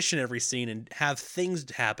exposition every scene and have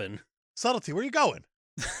things happen. Subtlety, where are you going?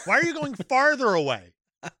 Why are you going farther away?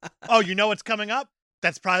 Oh, you know what's coming up?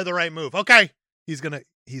 That's probably the right move. Okay. He's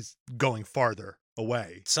going farther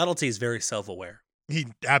away. Subtlety is very self-aware. He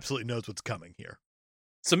absolutely knows what's coming here.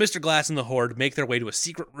 So Mr. Glass and the Horde make their way to a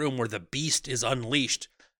secret room where the beast is unleashed,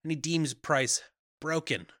 and he deems Price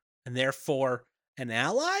broken, and therefore an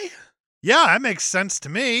ally? Yeah, that makes sense to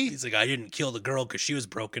me. He's like, I didn't kill the girl because she was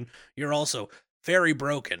broken. You're also very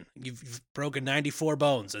broken. You've broken 94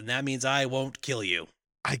 bones, and that means I won't kill you.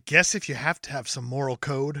 I guess if you have to have some moral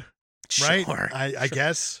code, right? Sure. I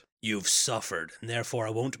guess. You've suffered, and therefore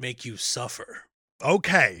I won't make you suffer.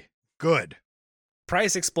 Okay, good.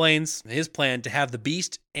 Price explains his plan to have the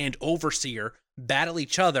Beast and Overseer battle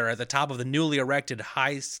each other at the top of the newly erected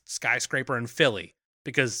high skyscraper in Philly,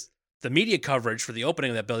 because the media coverage for the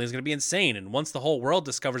opening of that building is going to be insane, and once the whole world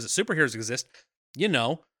discovers that superheroes exist,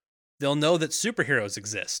 they'll know that superheroes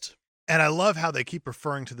exist. And I love how they keep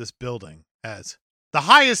referring to this building as the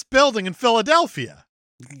highest building in Philadelphia.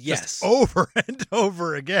 Yes. Just over and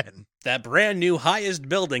over again. That brand new highest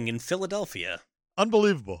building in Philadelphia.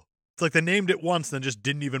 Unbelievable. It's like they named it once and then just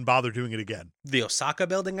didn't even bother doing it again. The Osaka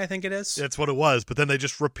building, I think it is. That's what it was. But then they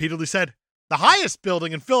just repeatedly said, the highest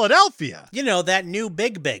building in Philadelphia. That new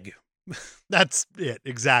big. That's it.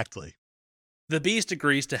 Exactly. The Beast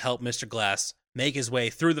agrees to help Mr. Glass make his way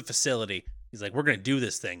through the facility. He's like, we're going to do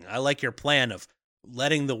this thing. I like your plan of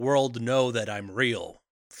letting the world know that I'm real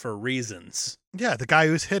for reasons. Yeah, the guy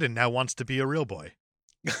who's hidden now wants to be a real boy.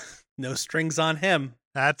 No strings on him.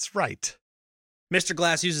 That's right. Mr.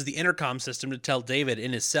 Glass uses the intercom system to tell David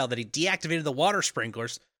in his cell that he deactivated the water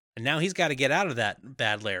sprinklers, and now he's got to get out of that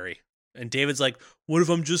bad Larry. And David's like, what if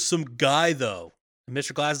I'm just some guy, though? And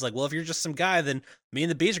Mr. Glass is like, well, if you're just some guy, then me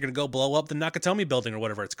and the Beast are going to go blow up the Nakatomi building or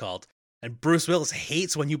whatever it's called. And Bruce Willis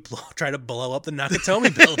hates when you try to blow up the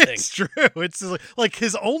Nakatomi building. It's true. It's like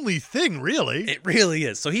his only thing, really. It really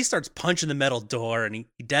is. So he starts punching the metal door and he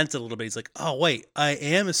dents it a little bit. He's like, oh, wait, I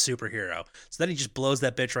am a superhero. So then he just blows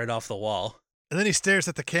that bitch right off the wall. And then he stares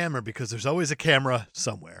at the camera because there's always a camera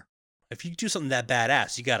somewhere. If you do something that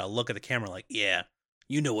badass, you got to look at the camera like, yeah,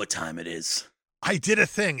 you know what time it is. I did a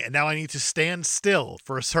thing, and now I need to stand still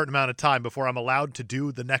for a certain amount of time before I'm allowed to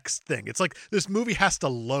do the next thing. It's like this movie has to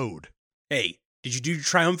load. Hey, did you do your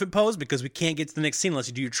triumphant pose? Because we can't get to the next scene unless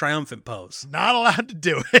you do your triumphant pose. Not allowed to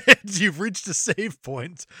do it. You've reached a save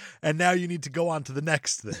point, and now you need to go on to the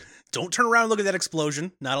next thing. Don't turn around and look at that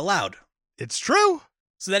explosion. Not allowed. It's true.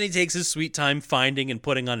 So then he takes his sweet time finding and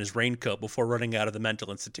putting on his raincoat before running out of the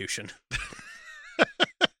mental institution.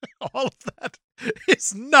 All of that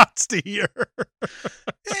is nuts to hear.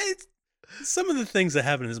 Some of the things that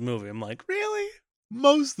happen in this movie, I'm like, really?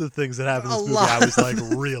 Most of the things that happen in this movie, I was like,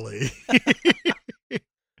 really?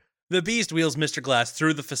 The Beast wheels Mr. Glass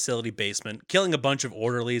through the facility basement, killing a bunch of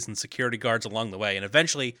orderlies and security guards along the way, and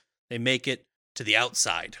eventually they make it to the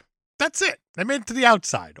outside. That's it. They made it to the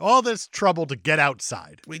outside. All this trouble to get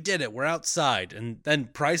outside. We did it. We're outside. And then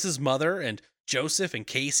Price's mother and Joseph and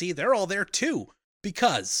Casey, they're all there too.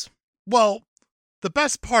 Because. Well, the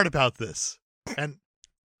best part about this, and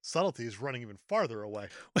subtlety is running even farther away.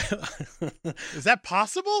 Is that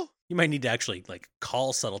possible? You might need to actually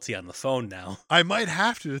call Subtlety on the phone now. I might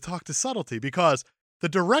have to talk to Subtlety because the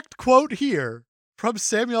direct quote here from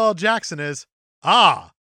Samuel L. Jackson is,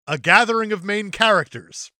 a gathering of main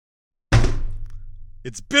characters.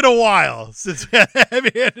 It's been a while since we had a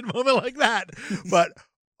heavy-handed moment like that, but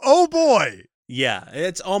oh boy. Yeah,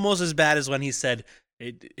 it's almost as bad as when he said,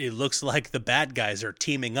 it looks like the bad guys are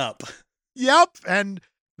teaming up. Yep, and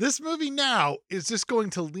this movie now is just going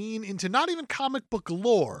to lean into not even comic book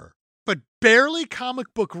lore, but barely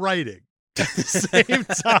comic book writing at the same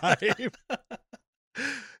time.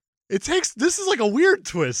 This is like a weird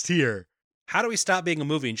twist here. How do we stop being a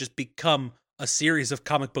movie and just become a series of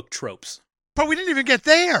comic book tropes? But we didn't even get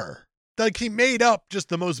there. Like, he made up just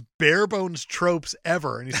the most bare bones tropes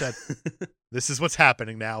ever, and he said, this is what's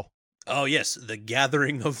happening now. Oh, yes, the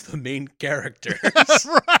gathering of the main characters.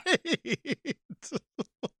 Right.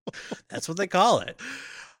 That's what they call it.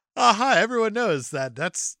 Everyone knows that.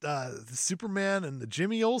 That's the Superman and the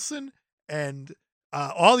Jimmy Olsen and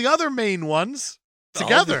all the other main ones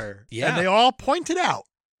together. Yeah. And they all point it out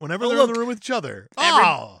whenever they're in the room with each other.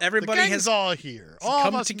 Everybody the gang's all here. All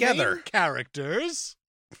come of us together. Main characters.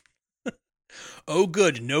 Oh,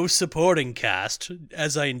 good. No supporting cast,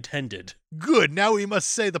 as I intended. Good. Now we must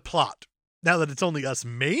say the plot. Now that it's only us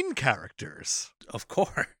main characters. Of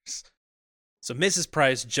course. So Mrs.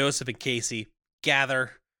 Price, Joseph, and Casey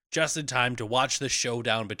gather just in time to watch the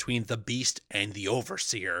showdown between the Beast and the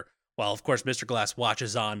Overseer, while, of course, Mr. Glass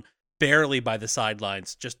watches on, barely by the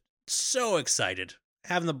sidelines, just so excited,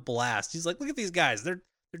 having a blast. He's like, look at these guys. They're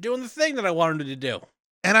doing the thing that I wanted them to do.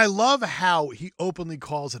 And I love how he openly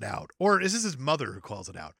calls it out. Or is this his mother who calls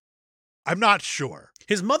it out? I'm not sure.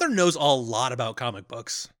 His mother knows a lot about comic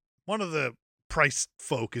books. One of the Price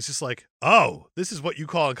folk is just like, oh, this is what you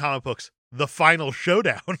call in comic books the final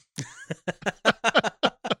showdown.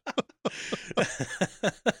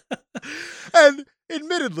 And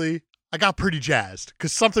admittedly, I got pretty jazzed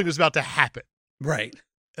because something was about to happen. Right.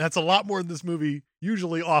 And that's a lot more than this movie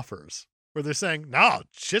usually offers, where they're saying, no,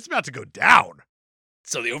 shit's about to go down.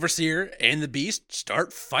 So the Overseer and the Beast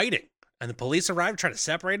start fighting. And the police arrive, try to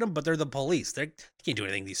separate them, but they're the police. They can't do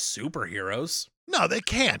anything, these superheroes. No, they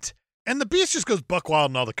can't. And the Beast just goes buck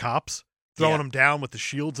wild on all the cops, throwing them down with the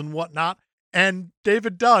shields and whatnot. And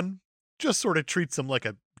David Dunn just sort of treats them like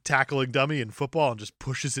a tackling dummy in football and just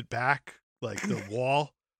pushes it back like the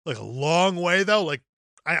wall. Like a long way, though. Like,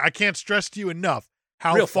 I can't stress to you enough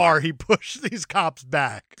how Real far he pushed these cops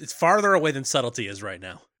back. It's farther away than Subtlety is right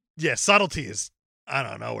now. Yeah, Subtlety is, I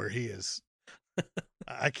don't know where he is.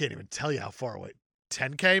 I can't even tell you how far away.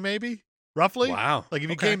 10K maybe? Roughly? Wow. Like if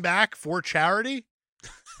he came back for charity?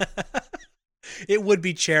 It would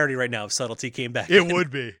be charity right now if Subtlety came back. It would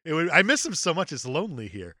be. It would. I miss him so much. It's lonely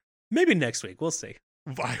here. Maybe next week. We'll see.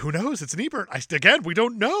 Who knows? It's an Ebert. Again, we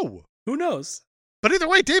don't know. Who knows? But either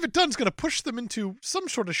way, David Dunn's going to push them into some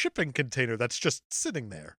sort of shipping container that's just sitting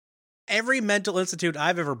there. Every mental institute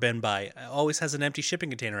I've ever been by always has an empty shipping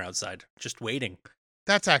container outside, just waiting.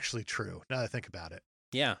 That's actually true, now that I think about it.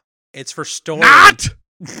 Yeah. It's for storing. Not!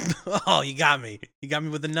 Oh, you got me. You got me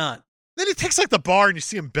with the knot. Then he takes like the bar and you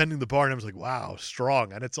see him bending the bar and I was like, wow,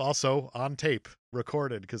 strong. And it's also on tape,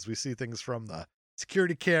 recorded, because we see things from the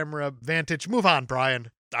security camera vantage. Move on,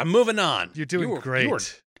 Brian. I'm moving on. You're doing great. You were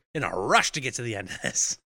in a rush to get to the end of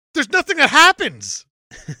this. There's nothing that happens.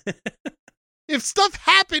 If stuff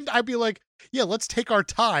happened, I'd be like, yeah, let's take our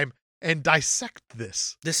time and dissect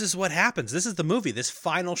this. This is what happens. This is the movie, this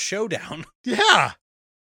final showdown. Yeah.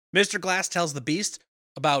 Mr. Glass tells the Beast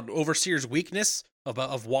about Overseer's weakness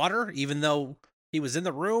of water, even though he was in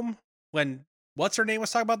the room when what's-her-name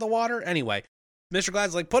was talking about the water. Anyway, Mr. Glass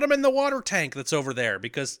is like, put him in the water tank that's over there,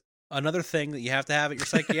 because another thing that you have to have at your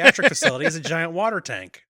psychiatric facility is a giant water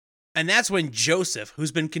tank. And that's when Joseph,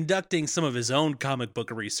 who's been conducting some of his own comic book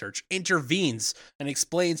research, intervenes and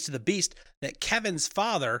explains to the Beast that Kevin's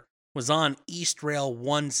father was on East Rail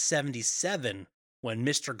 177 when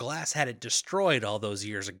Mr. Glass had it destroyed all those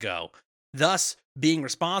years ago, thus being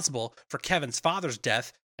responsible for Kevin's father's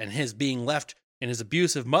death and his being left in his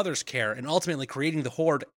abusive mother's care and ultimately creating the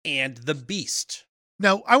Horde and the Beast.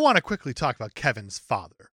 Now, I want to quickly talk about Kevin's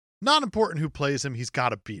father. Not important who plays him, he's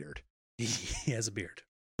got a beard. He has a beard.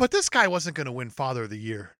 But this guy wasn't going to win Father of the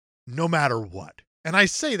Year, no matter what. And I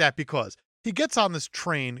say that because he gets on this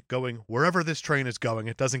train going wherever this train is going.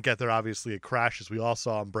 It doesn't get there, obviously, it crashes. We all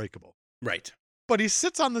saw Unbreakable. Right. But he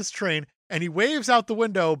sits on this train and he waves out the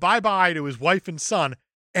window bye-bye to his wife and son.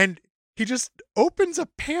 And he just opens a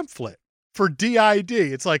pamphlet for DID.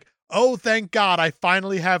 It's like, oh, thank God I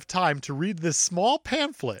finally have time to read this small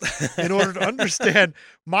pamphlet in order to understand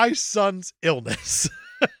my son's illness.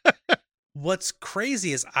 What's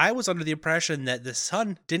crazy is I was under the impression that the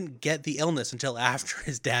son didn't get the illness until after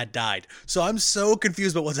his dad died. So I'm so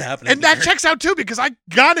confused about what's happening. And that checks out too, because I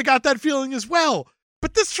kind of got that feeling as well.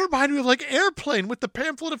 But this reminded me of like Airplane with the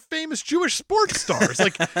pamphlet of famous Jewish sports stars.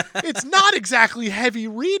 Like, it's not exactly heavy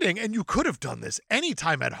reading, and you could have done this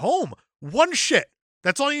anytime at home. One shit.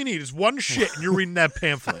 That's all you need is one shit, and you're reading that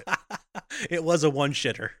pamphlet. It was a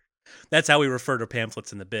one-shitter. That's how we refer to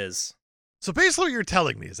pamphlets in the biz. So basically what you're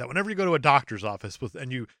telling me is that whenever you go to a doctor's office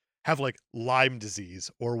and you have like Lyme disease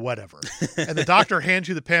or whatever, and the doctor hands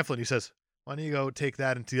you the pamphlet and he says, why don't you go take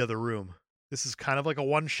that into the other room? This is kind of like a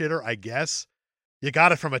one-shitter, I guess. You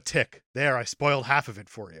got it from a tick. There, I spoiled half of it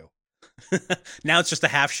for you. Now it's just a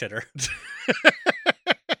half-shitter.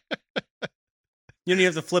 You don't even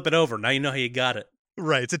have to flip it over. Now you know how you got it.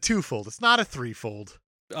 Right, it's a twofold. It's not a threefold.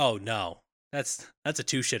 Oh, no. That's a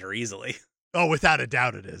two-shitter easily. Oh, without a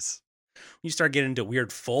doubt it is. You start getting into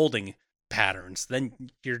weird folding patterns, then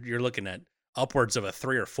you're looking at upwards of a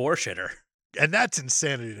 3 or 4 shitter. And that's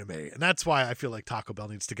insanity to me. And that's why I feel like Taco Bell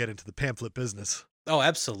needs to get into the pamphlet business. Oh,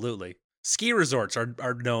 absolutely. Ski resorts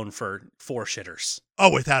are known for 4 shitters.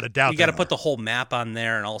 Oh, without a doubt. You got to put the whole map on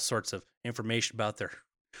there and all sorts of information about their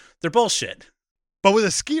bullshit. But with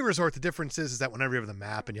a ski resort, the difference is that whenever you have the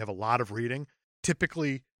map and you have a lot of reading,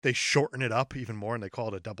 typically they shorten it up even more and they call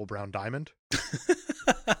it a double brown diamond.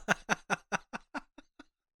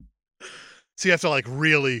 So you have to like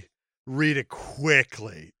really read it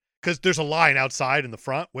quickly because there's a line outside in the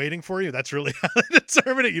front waiting for you. That's really how they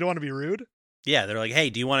determine it. You don't want to be rude. Yeah, they're like,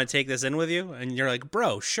 hey, do you want to take this in with you? And you're like,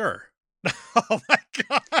 bro, sure. Oh my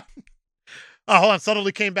god. Oh, hold on.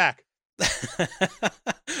 Suddenly came back. Fuck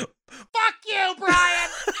you, Brian.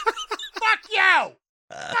 Fuck you.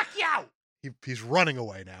 Fuck you. He's running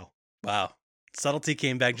away now. Wow. Subtlety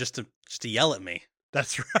came back just to yell at me.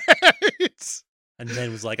 That's right. And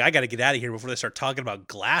then was like, I got to get out of here before they start talking about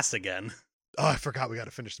glass again. Oh, I forgot we got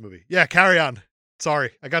to finish the movie. Yeah, carry on.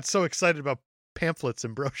 Sorry. I got so excited about pamphlets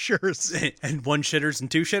and brochures. And one shitters and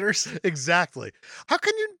two shitters? Exactly. How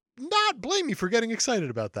can you not blame me for getting excited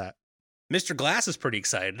about that? Mr. Glass is pretty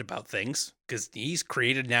excited about things because he's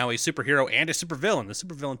created now a superhero and a supervillain. The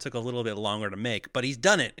supervillain took a little bit longer to make, but he's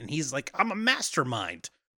done it. And he's like, I'm a mastermind.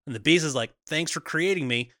 And the Beast is like, thanks for creating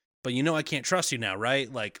me, but you know I can't trust you now,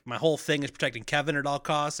 right? Like, my whole thing is protecting Kevin at all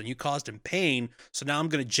costs, and you caused him pain, so now I'm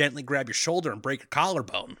going to gently grab your shoulder and break your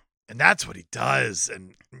collarbone. And that's what he does.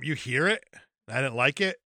 And you hear it? I didn't like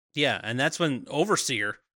it. Yeah, and that's when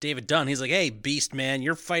Overseer, David Dunn, he's like, hey, Beast, man,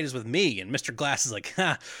 your fight is with me. And Mr. Glass is like,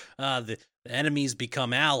 the enemies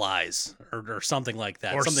become allies, or something like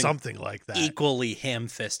that. Or something like that. Equally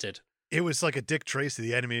ham-fisted. It was like a Dick Tracy,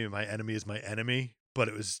 the enemy of my enemy is my enemy, but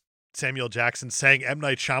it was Samuel Jackson saying M.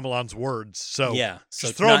 Night Shyamalan's words. So, yeah, so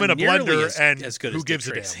just throw him in a blender as good who as gives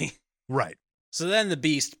Dick a damn? Tracy. Right. So then the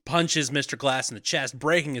Beast punches Mr. Glass in the chest,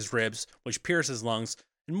 breaking his ribs, which pierce his lungs,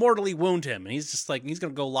 and mortally wound him. And he's just like, he's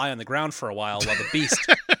going to go lie on the ground for a while the Beast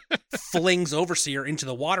flings Overseer into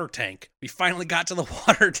the water tank. We finally got to the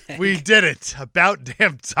water tank. We did it. About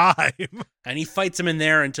damn time. And he fights him in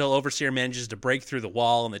there until Overseer manages to break through the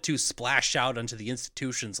wall, and the two splash out onto the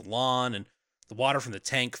institution's lawn, and the water from the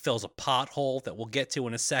tank fills a pothole that we'll get to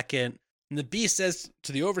in a second. And the Beast says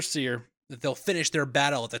to the Overseer that they'll finish their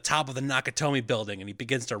battle at the top of the Nakatomi building, and he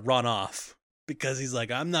begins to run off. Because he's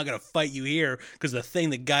like, I'm not going to fight you here because the thing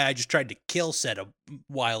the guy I just tried to kill said a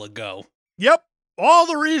while ago. Yep. All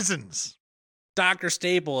the reasons. Dr.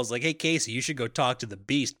 Staple is like, hey, Casey, you should go talk to the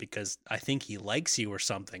Beast because I think he likes you or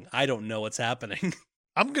something. I don't know what's happening.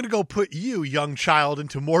 I'm going to go put you, young child,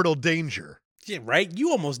 into mortal danger. Yeah, right?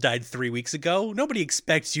 You almost died 3 weeks ago. Nobody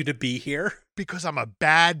expects you to be here. Because I'm a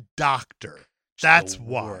bad doctor. That's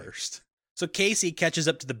why. Worst. So Casey catches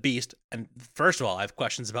up to the Beast, and first of all, I have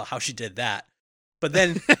questions about how she did that. But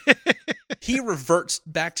then he reverts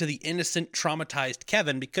back to the innocent, traumatized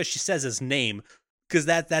Kevin because she says his name, because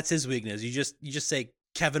that's his weakness. You just say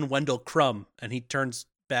Kevin Wendell Crumb, and he turns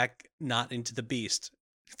back not into the Beast.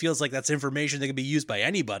 It feels like that's information that can be used by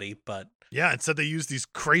anybody, but yeah, instead they use these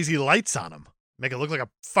crazy lights on him, make it look like a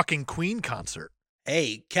fucking Queen concert.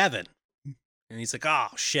 Hey, Kevin, and he's like, oh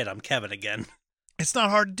shit, I'm Kevin again. It's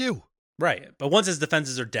not hard to do. Right, but once his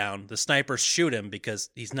defenses are down, the snipers shoot him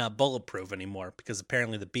because he's not bulletproof anymore, because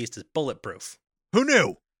apparently the Beast is bulletproof. Who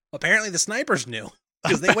knew? Apparently the snipers knew,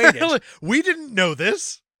 because they waited. We didn't know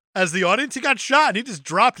this. As the audience, he got shot, and he just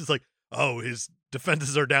dropped. It's like, oh, his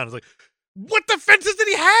defenses are down. It's like, what defenses did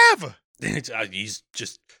he have? He's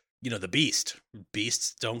just, the Beast.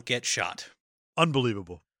 Beasts don't get shot.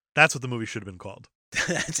 Unbelievable. That's what the movie should have been called.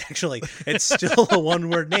 It's still a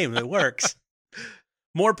one-word name. It works.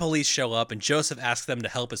 More police show up, and Joseph asks them to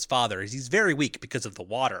help his father, as he's very weak because of the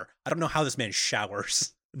water. I don't know how this man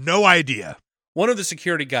showers. No idea. One of the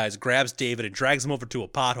security guys grabs David and drags him over to a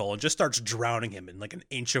pothole and just starts drowning him in like an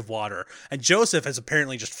inch of water. And Joseph has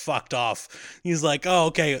apparently just fucked off. He's like, oh,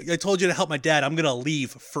 okay, I told you to help my dad. I'm going to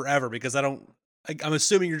leave forever because I'm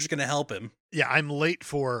assuming you're just going to help him. Yeah, I'm late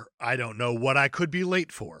for, I don't know what I could be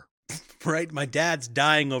late for. Right? My dad's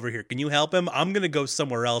dying over here. Can you help him? I'm going to go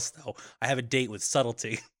somewhere else, though. I have a date with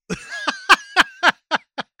Subtlety.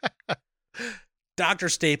 Dr.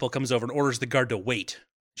 Staple comes over and orders the guard to wait.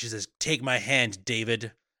 She says, take my hand,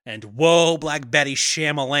 David. And whoa, Black Betty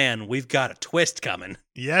Shyamalan, we've got a twist coming.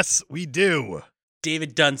 Yes, we do.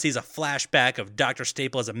 David Dunn sees a flashback of Dr.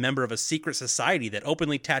 Staple as a member of a secret society that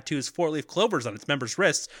openly tattoos four-leaf clovers on its members'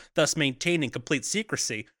 wrists, thus maintaining complete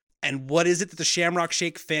secrecy. And what is it that the Shamrock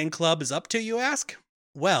Shake fan club is up to, you ask?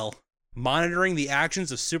 Well, monitoring the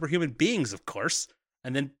actions of superhuman beings, of course,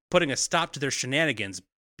 and then putting a stop to their shenanigans.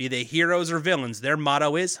 Be they heroes or villains, their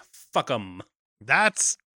motto is, fuck 'em.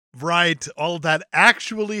 That's right. All of that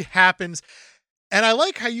actually happens. And I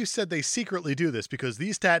like how you said they secretly do this, because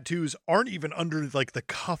these tattoos aren't even under like the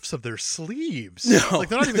cuffs of their sleeves. No, like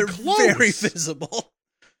they're not even they're close. Very visible.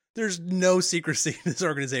 There's no secrecy in this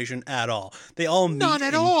organization at all. They all meet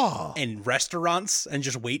in restaurants and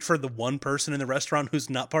just wait for the one person in the restaurant who's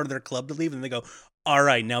not part of their club to leave. And they go, all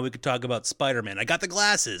right, now we could talk about Spider-Man. I got the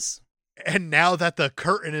glasses. And now that the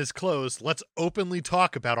curtain is closed, let's openly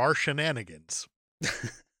talk about our shenanigans.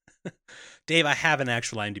 Dave, I have an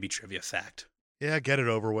actual IMDb trivia fact. Yeah, get it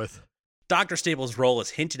over with. Dr. Staple's role is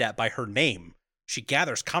hinted at by her name. She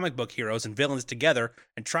gathers comic book heroes and villains together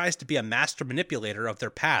and tries to be a master manipulator of their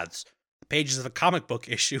paths. The pages of a comic book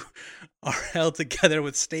issue are held together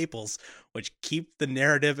with staples, which keep the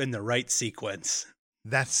narrative in the right sequence.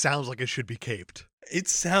 That sounds like it should be caped. It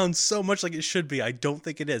sounds so much like it should be. I don't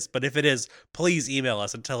think it is. But if it is, please email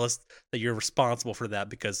us and tell us that you're responsible for that,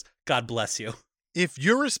 because God bless you. If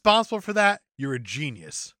you're responsible for that, you're a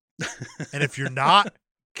genius. And if you're not,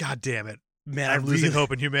 God damn it. Man, I'm losing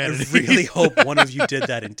hope in humanity. I really hope one of you did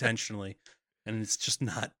that intentionally. And it's just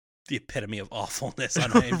not the epitome of awfulness on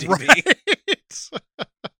IMDb. Right.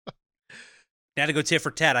 Now to go tit for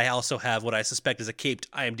tat, I also have what I suspect is a caped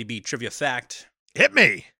IMDb trivia fact. Hit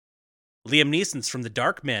me. Liam Neeson's from The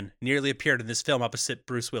Dark Man nearly appeared in this film opposite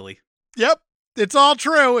Bruce Willis. Yep. It's all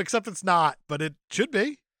true, except it's not, but it should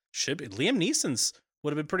be. Should be. Liam Neeson's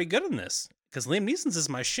would have been pretty good in this, because Liam Neeson's is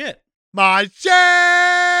my shit. My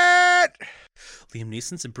shit! Liam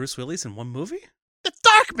Neeson's and Bruce Willis in one movie? The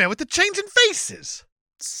Dark Man with the changing faces.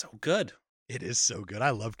 So good. It is so good. I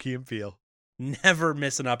love Key and Peele. Never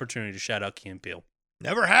miss an opportunity to shout out Key and Peele.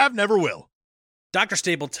 Never have, never will. Dr.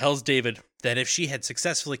 Staple tells David that if she had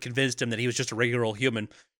successfully convinced him that he was just a regular old human,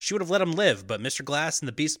 she would have let him live, but Mr. Glass and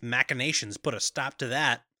the Beast's machinations put a stop to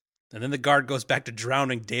that. And then the guard goes back to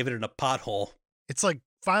drowning David in a pothole. It's like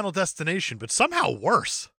Final Destination, but somehow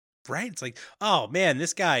worse. Right? It's like, oh man,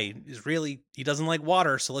 this guy is really, he doesn't like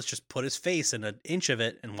water, so let's just put his face in an inch of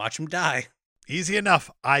it and watch him die. Easy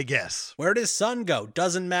enough, I guess. Where'd his son go?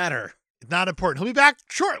 Doesn't matter. It's not important. He'll be back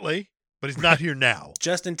shortly, but he's not here now.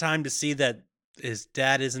 Just in time to see that his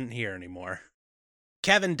dad isn't here anymore.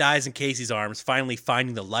 Kevin dies in Casey's arms, finally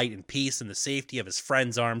finding the light and peace and the safety of his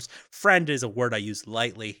friend's arms. Friend is a word I use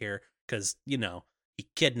lightly here because, you know, he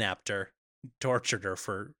kidnapped her, tortured her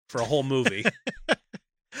for a whole movie.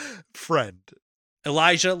 Friend.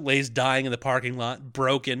 Elijah lays dying in the parking lot,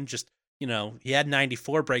 broken, just, you know, he had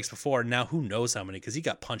 94 breaks before, and now who knows how many because he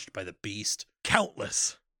got punched by the Beast.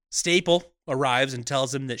 Countless. Staple arrives and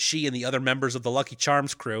tells him that she and the other members of the Lucky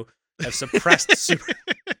Charms crew have suppressed super...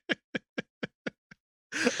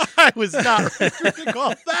 I was not reading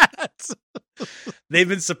all that. They've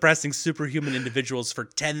been suppressing superhuman individuals for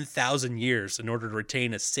 10,000 years in order to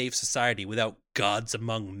retain a safe society without gods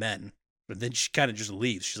among men. But then she kind of just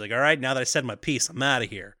leaves. She's like, all right, now that I said my piece, I'm out of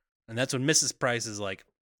here. And that's when Mrs. Price is like,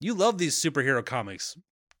 you love these superhero comics.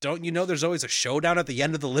 Don't you know there's always a showdown at the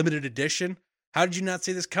end of the limited edition? How did you not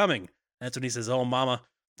see this coming? And that's when he says, oh, mama,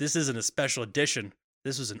 this isn't a special edition.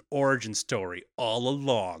 This was an origin story all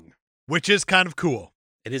along. Which is kind of cool.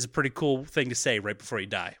 It is a pretty cool thing to say right before you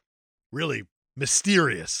die. Really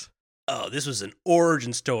mysterious. Oh, this was an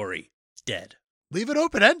origin story. Dead. Leave it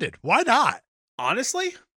open-ended. Why not?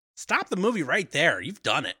 Honestly, stop the movie right there. You've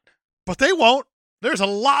done it. But they won't. There's a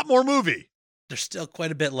lot more movie. There's still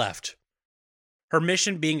quite a bit left. Her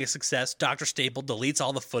mission being a success, Dr. Staple deletes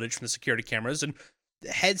all the footage from the security cameras and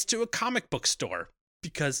heads to a comic book store,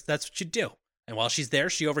 because that's what you do. And while she's there,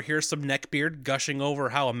 she overhears some neckbeard gushing over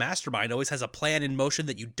how a mastermind always has a plan in motion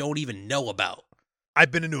that you don't even know about.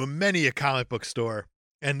 I've been into many a comic book store,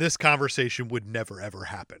 and this conversation would never, ever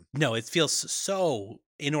happen. No, it feels so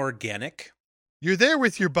inorganic. You're there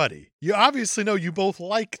with your buddy. You obviously know you both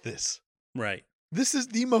like this. Right. This is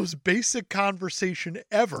the most basic conversation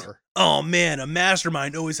ever. Oh man, a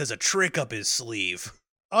mastermind always has a trick up his sleeve.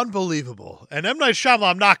 Unbelievable. And M. Night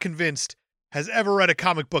Shyamalan, I'm not convinced, has ever read a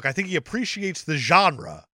comic book. I think he appreciates the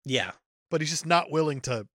genre. Yeah. But he's just not willing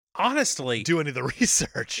to honestly do any of the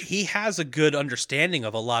research. He has a good understanding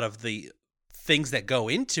of a lot of the things that go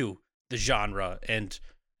into the genre and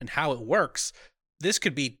how it works. This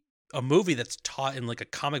could be a movie that's taught in like a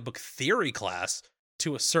comic book theory class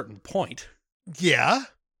to a certain point. Yeah,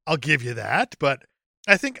 I'll give you that. But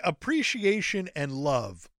I think appreciation and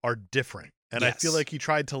love are different. And yes. I feel like he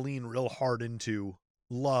tried to lean real hard into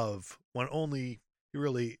love when only he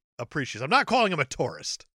really appreciates. I'm not calling him a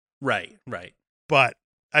tourist. Right, right. But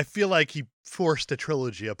I feel like he forced a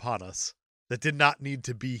trilogy upon us that did not need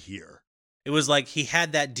to be here. It was like he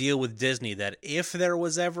had that deal with Disney that if there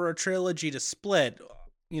was ever a trilogy to split,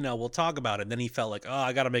 you know, we'll talk about it. And then he felt like, oh,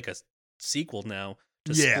 I got to make a sequel now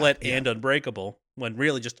to Split and Unbreakable, when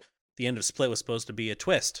really just the end of Split was supposed to be a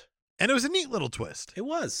twist. And it was a neat little twist. It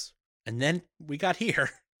was. And then we got here.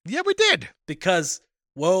 Yeah, we did. Because,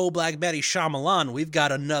 whoa, Black Betty Shyamalan, we've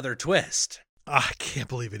got another twist. I can't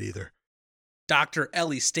believe it either. Dr.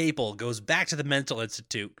 Ellie Staple goes back to the mental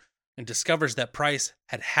institute and discovers that Price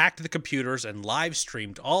had hacked the computers and live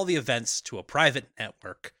streamed all the events to a private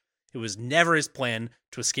network. It was never his plan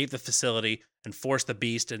to escape the facility and force the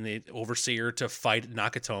Beast and the Overseer to fight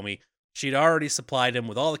Nakatomi. She'd already supplied him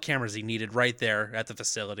with all the cameras he needed right there at the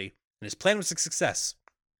facility. and his plan was a success.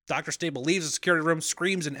 Dr. Stable leaves the security room,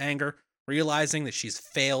 screams in anger, realizing that she's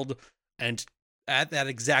failed, and at that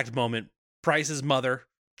exact moment, Price's mother,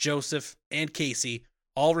 Joseph, and Casey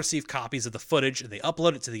all receive copies of the footage, and they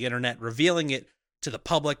upload it to the internet, revealing it to the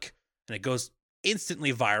public, and it goes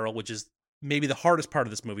instantly viral, which is maybe the hardest part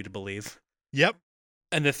of this movie to believe. Yep.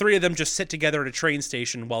 And the three of them just sit together at a train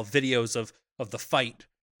station while videos of the fight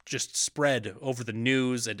just spread over the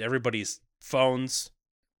news and everybody's phones.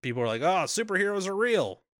 People are like, oh, superheroes are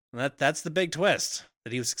real. And that's the big twist,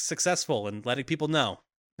 that he was successful in letting people know,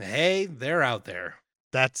 hey, they're out there.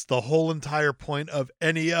 That's the whole entire point of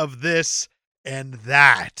any of this. And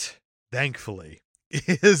that, thankfully,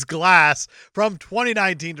 is Glass from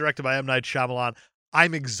 2019, directed by M. Night Shyamalan.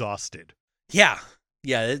 I'm exhausted. Yeah.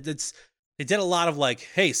 They did a lot of like,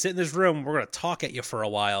 hey, sit in this room. We're going to talk at you for a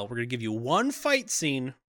while. We're going to give you one fight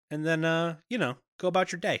scene and then, go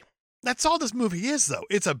about your day. That's all this movie is, though.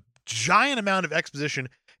 It's a giant amount of exposition.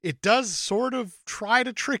 It does sort of try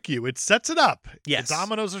to trick you. It sets it up. Yes. The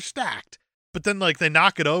dominoes are stacked. But then, like, they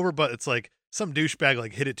knock it over, but it's like some douchebag,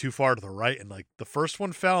 like, hit it too far to the right, and, like, the first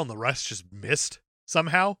one fell and the rest just missed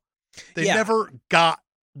somehow. They never got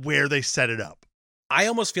where they set it up. I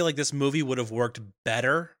almost feel like this movie would have worked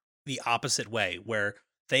better the opposite way, where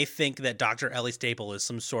they think that Dr. Ellie Staple is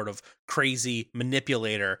some sort of crazy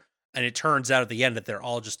manipulator, and it turns out at the end that they're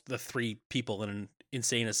all just the three people in an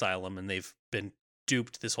insane asylum, and they've been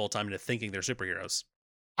duped this whole time into thinking they're superheroes.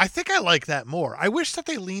 I think I like that more. I wish that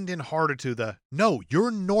they leaned in harder to the, no,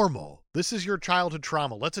 you're normal. This is your childhood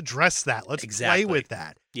trauma. Let's address that. Let's play with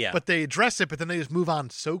that. Yeah. But they address it, but then they just move on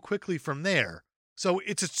so quickly from there. So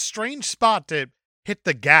it's a strange spot to hit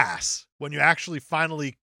the gas when you actually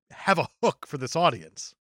finally have a hook for this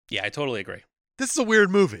audience. Yeah, I totally agree. This is a weird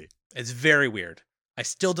movie. It's very weird. I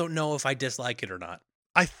still don't know if I dislike it or not.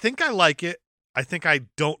 I think I like it. I think I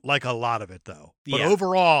don't like a lot of it, though. But Yeah.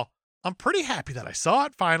 overall, I'm pretty happy that I saw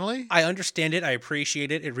it finally. I understand it. I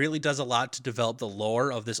appreciate it. It really does a lot to develop the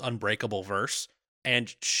lore of this Unbreakable verse.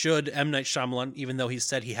 And should M. Night Shyamalan, even though he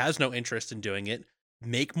said he has no interest in doing it,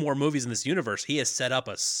 make more movies in this universe, he has set up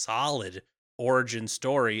a solid origin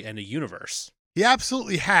story and a universe. He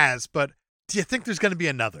absolutely has, but do you think there's going to be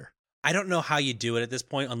another? I don't know how you do it at this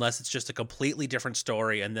point unless it's just a completely different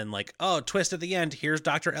story and then like, oh, twist at the end, here's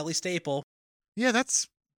Dr. Ellie Staple. Yeah, that's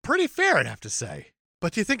pretty fair, I'd have to say.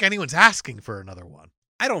 But do you think anyone's asking for another one?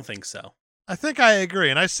 I don't think so. I think I agree,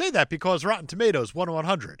 and I say that because Rotten Tomatoes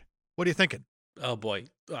 1/100. What are you thinking? Oh boy,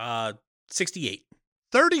 68.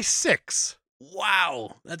 36.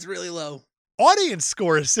 Wow, that's really low. Audience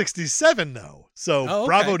score is 67, though. So Oh, okay.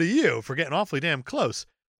 bravo to you for getting awfully damn close.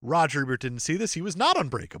 Roger Ebert didn't see this. He was not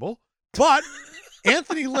unbreakable. But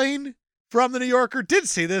Anthony Lane from The New Yorker did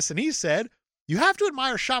see this, and he said, you have to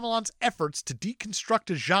admire Shyamalan's efforts to deconstruct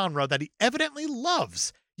a genre that he evidently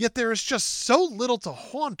loves, yet there is just so little to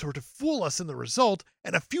haunt or to fool us in the result,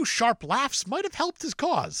 and a few sharp laughs might have helped his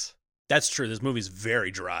cause. That's true. This movie's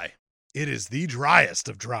very dry. It is the driest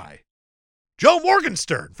of dry. Joe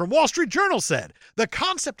Morgenstern from Wall Street Journal said, the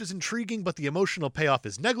concept is intriguing, but the emotional payoff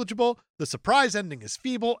is negligible, the surprise ending is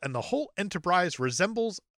feeble, and the whole enterprise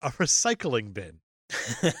resembles a recycling bin.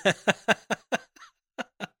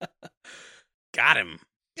 Got him.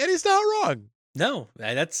 And he's not wrong. No,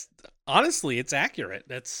 that's honestly, it's accurate.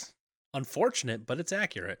 That's unfortunate, but it's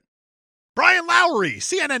accurate. Brian Lowry,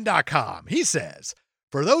 CNN.com, he says,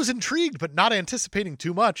 for those intrigued but not anticipating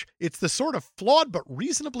too much, it's the sort of flawed but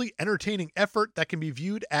reasonably entertaining effort that can be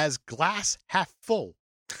viewed as glass half full.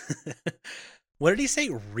 What did he say?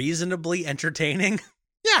 Reasonably entertaining?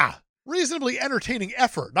 Yeah, reasonably entertaining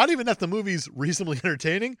effort. Not even that the movie's reasonably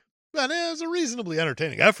entertaining, but it was a reasonably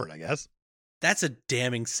entertaining effort, I guess. That's a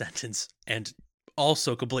damning sentence and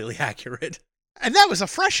also completely accurate. And that was a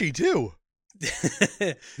freshie, too. Yeah,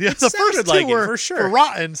 It the sounded first two like it, were for sure. for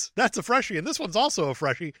Rottens. That's a freshie. And this one's also a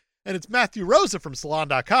freshie. And it's Matthew Rosa from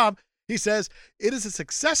Salon.com. He says, it is a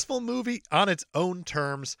successful movie on its own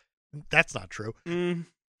terms. That's not true. And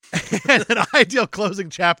an ideal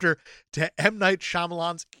closing chapter to M. Night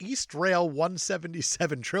Shyamalan's East Rail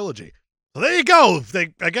 177 trilogy. So there you go.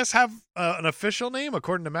 They, I guess, have an official name,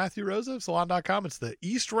 according to Matthew Rosa of Salon.com. It's the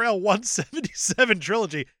East Rail 177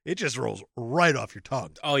 trilogy. It just rolls right off your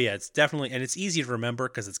tongue. Oh, yeah, it's definitely, and it's easy to remember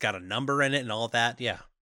because it's got a number in it and all that. Yeah.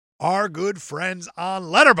 Our good friends on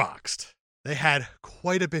Letterboxd, they had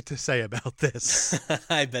quite a bit to say about this.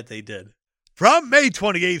 I bet they did. From May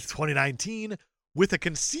 28th, 2019, with a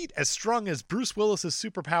conceit as strong as Bruce Willis's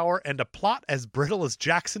superpower and a plot as brittle as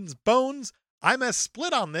Jackson's bones, I'm as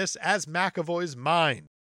split on this as McAvoy's mind.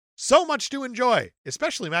 So much to enjoy,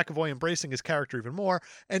 especially McAvoy embracing his character even more,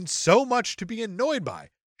 and so much to be annoyed by.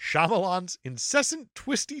 Shyamalan's incessant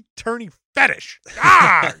twisty-turny fetish.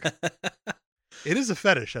 Arrgh! It is a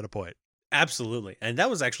fetish at a point. Absolutely. And that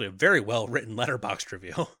was actually a very well-written Letterboxd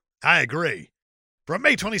review. I agree. From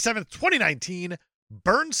May 27th, 2019,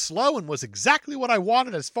 burned slow and was exactly what I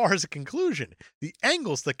wanted as far as a conclusion. The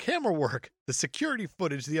angles, the camera work, the security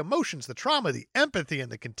footage, the emotions, the trauma, the empathy,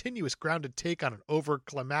 and the continuous grounded take on an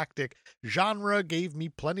over-climactic genre gave me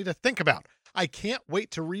plenty to think about. I can't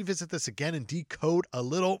wait to revisit this again and decode a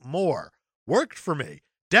little more. Worked for me.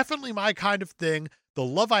 Definitely my kind of thing. The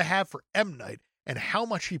love I have for M. Night and how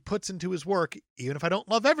much he puts into his work, even if I don't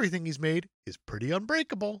love everything he's made, is pretty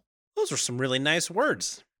unbreakable. Those are some really nice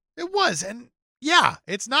words. It was, and yeah,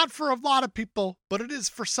 it's not for a lot of people, but it is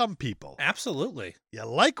for some people. Absolutely. You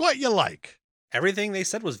like what you like. Everything they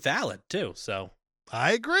said was valid, too, so.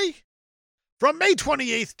 I agree. From May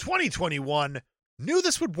 28th, 2021, knew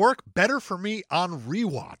this would work better for me on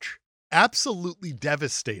rewatch. Absolutely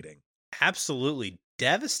devastating. Absolutely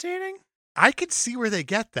devastating? I could see where they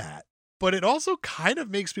get that, but it also kind of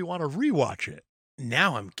makes me want to rewatch it.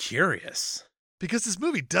 Now I'm curious. Because this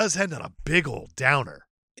movie does end on a big old downer.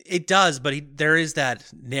 It does, but there is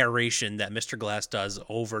that narration that Mr. Glass does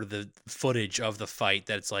over the footage of the fight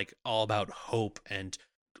that it's like all about hope and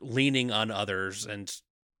leaning on others and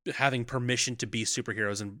having permission to be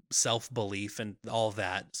superheroes and self-belief and all of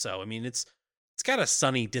that. So, I mean, it's got a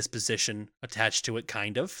sunny disposition attached to it,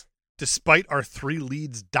 kind of. Despite our 3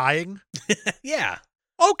 leads dying? Yeah.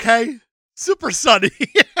 Okay. Super sunny.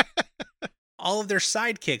 All of their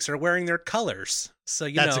sidekicks are wearing their colors. So,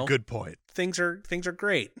 That's a good point. Things are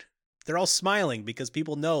great. They're all smiling because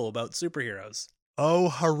people know about superheroes. Oh,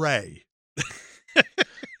 hooray.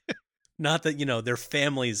 Not that, their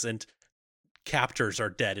families and captors are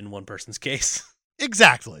dead in one person's case.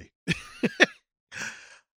 Exactly.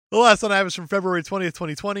 The last one I have is from February 20th,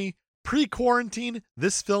 2020. Pre-quarantine,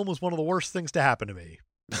 this film was one of the worst things to happen to me.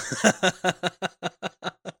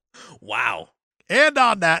 Wow. And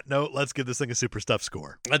on that note, let's give this thing a super stuff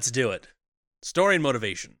score. Let's do it. Story and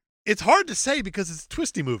motivation. It's hard to say because it's a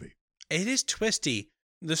twisty movie. It is twisty.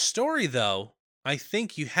 The story, though, I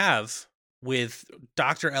think you have with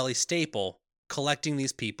Dr. Ellie Staple collecting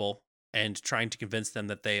these people and trying to convince them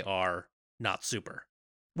that they are not super.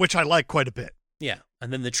 Which I like quite a bit. Yeah.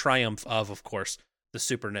 And then the triumph of course, the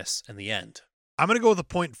superness in the end. I'm going to go with a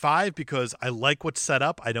 0.5 because I like what's set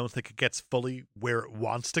up. I don't think it gets fully where it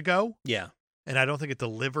wants to go. Yeah. And I don't think it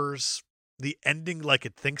delivers the ending like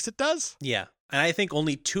it thinks it does. Yeah. And I think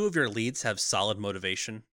only 2 of your leads have solid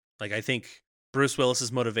motivation. Like, I think Bruce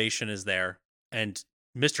Willis's motivation is there. And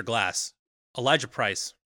Mr. Glass, Elijah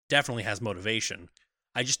Price, definitely has motivation.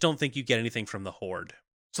 I just don't think you get anything from the Horde.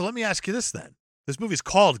 So let me ask you this then. This movie's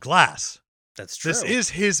called Glass. That's true. This is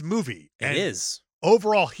his movie. It is.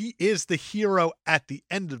 Overall, he is the hero at the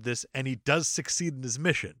end of this, and he does succeed in his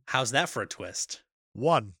mission. How's that for a twist?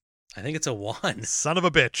 1. I think it's a 1. Son of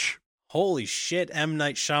a bitch. Holy shit, M.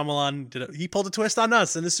 Night Shyamalan, he pulled a twist on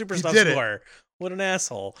us in the Super Stuff score. What an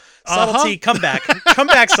asshole. Subtlety, come back. Come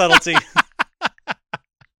back, Subtlety.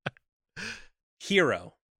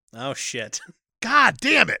 Hero. Oh, shit. God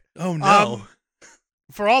damn it. Oh, no.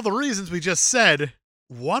 For all the reasons we just said,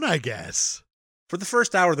 1, I guess. For the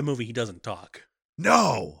first hour of the movie, he doesn't talk.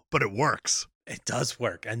 No, but it works. It does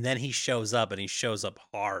work. And then he shows up, and he shows up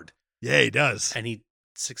hard. Yeah, he does. And he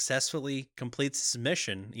successfully completes his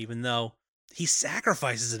mission, even though he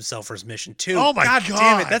sacrifices himself for his mission, too. Oh, my God. God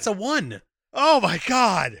damn it. That's a 1. Oh, my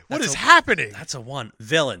God. What is happening? That's a 1.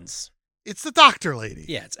 Villains. It's the doctor lady.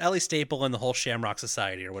 Yeah, it's Ellie Staple and the whole Shamrock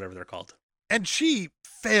Society, or whatever they're called. And she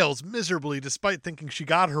fails miserably despite thinking she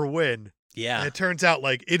got her win. Yeah. And it turns out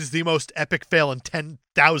like it is the most epic fail in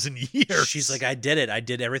 10,000 years. She's like, I did it. I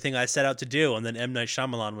did everything I set out to do. And then M. Night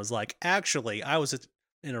Shyamalan was like, actually, I was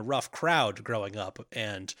in a rough crowd growing up,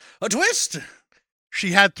 and a twist.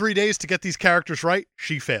 She had 3 days to get these characters right.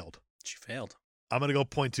 She failed. She failed. I'm going to go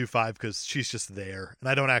 0.25 because she's just there. And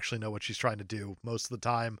I don't actually know what she's trying to do most of the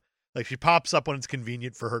time. Like she pops up when it's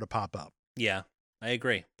convenient for her to pop up. Yeah, I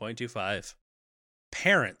agree. 0.25.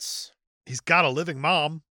 Parents. He's got a living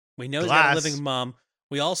mom. We know he's got a living mom.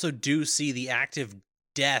 We also do see the active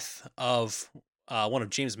death of one of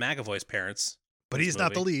James McAvoy's parents. But he's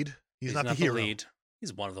not the lead. He's not the hero. Lead.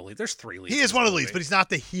 He's one of the leads. There's 3 leads. He is one of the leads, but he's not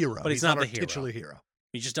the hero. But he's not the titular hero.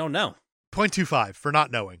 You just don't know. 0.25 for not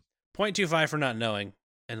knowing. 0.25 for not knowing,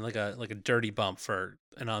 and like a dirty bump for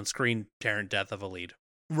an on-screen apparent death of a lead.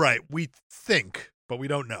 Right. We think, but we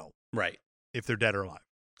don't know. Right. If they're dead or alive.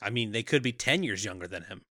 I mean, they could be 10 years younger than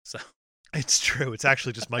him. So it's true. It's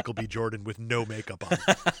actually just Michael B. Jordan with no makeup on,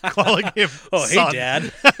 calling him oh, son. Hey,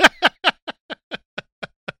 Dad.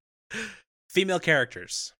 Female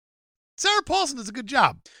characters. Sarah Paulson does a good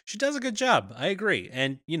job. She does a good job. I agree.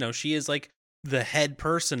 And, she is like the head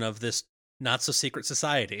person of this not so secret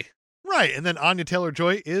society. Right. And then Anya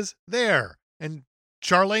Taylor-Joy is there. And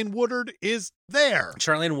Charlene Woodard is there.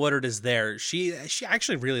 Charlene Woodard is there. She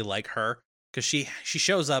actually really like her because she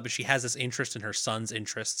shows up and she has this interest in her son's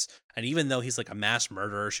interests. And even though he's like a mass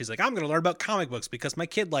murderer, she's like, I'm going to learn about comic books because my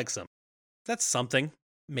kid likes them. That's something,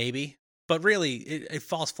 maybe. But really, it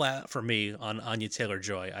falls flat for me on Anya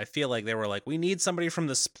Taylor-Joy. I feel like they were like, we need somebody from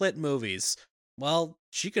the Split movies. Well,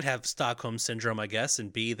 she could have Stockholm Syndrome, I guess,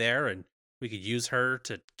 and be there, and we could use her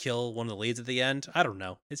to kill one of the leads at the end. I don't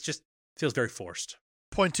know. It's just feels very forced.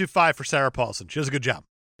 0.25 for Sarah Paulson. She does a good job.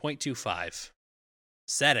 0.25.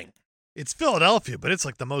 Setting. It's Philadelphia, but it's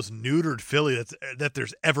like the most neutered Philly that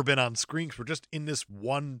there's ever been on screen because we're just in this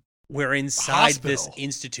one We're inside this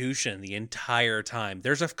institution the entire time.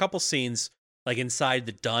 There's a couple scenes like inside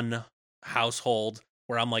the Dunn household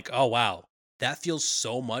where I'm like, oh, wow, that feels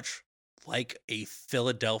so much like a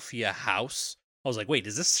Philadelphia house. I was like, wait,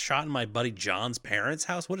 is this shot in my buddy John's parents'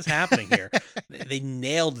 house? What is happening here? They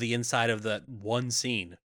nailed the inside of that one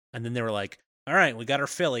scene. And then they were like, all right, we got our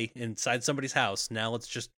Philly inside somebody's house. Now let's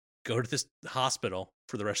just go to this hospital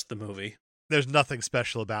for the rest of the movie. There's nothing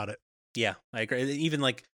special about it. Yeah, I agree. Even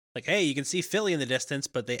like, hey, you can see Philly in the distance,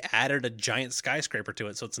 but they added a giant skyscraper to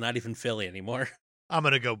it, so it's not even Philly anymore. I'm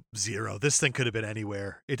going to go 0. This thing could have been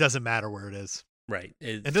anywhere. It doesn't matter where it is. Right.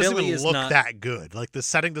 It doesn't even look that good. Like, the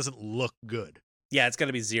setting doesn't look good. Yeah, it's got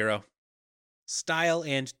to be 0. Style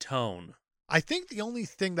and tone. I think the only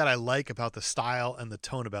thing that I like about the style and the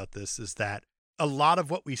tone about this is that a lot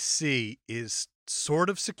of what we see is sort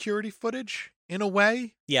of security footage in a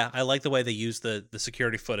way. Yeah, I like the way they use the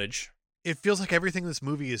security footage. It feels like everything in this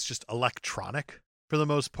movie is just electronic for the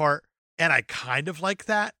most part. And I kind of like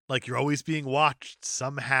that. Like, you're always being watched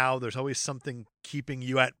somehow. There's always something keeping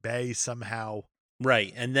you at bay somehow.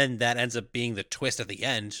 Right. And then that ends up being the twist at the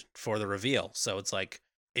end for the reveal. So it's like,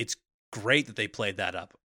 it's great that they played that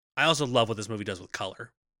up. I also love what this movie does with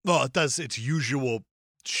color. Well, it does its usual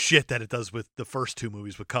shit that it does with the first 2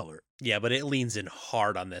 movies with color. Yeah, but it leans in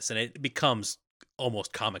hard on this and it becomes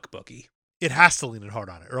almost comic booky. It has to lean in hard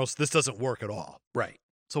on it or else this doesn't work at all. Right.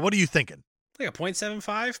 So what are you thinking? Like a 0.75,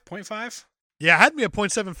 0.5? Yeah, it had me at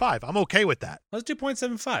 0.75. I'm okay with that. Let's do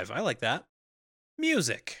 0.75. I like that.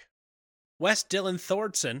 Music. Wes Dillon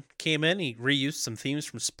Thorson came in. He reused some themes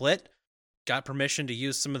from Split, got permission to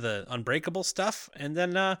use some of the Unbreakable stuff, and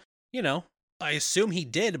then, I assume he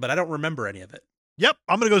did, but I don't remember any of it. Yep,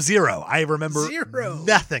 I'm going to go 0. I remember 0.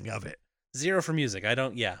 Nothing of it. 0 for music.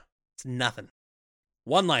 It's nothing.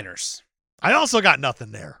 One-liners. I also got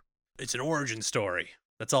nothing there. It's an origin story.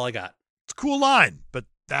 That's all I got. It's a cool line, but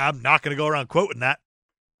I'm not going to go around quoting that.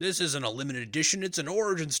 This isn't a limited edition, it's an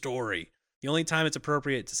origin story. The only time it's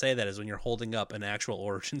appropriate to say that is when you're holding up an actual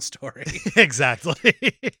origin story. Exactly.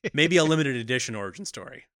 Maybe a limited edition origin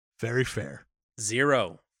story. Very fair.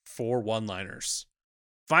 0 for one-liners.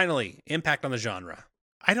 Finally, impact on the genre.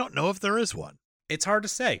 I don't know if there is one. It's hard to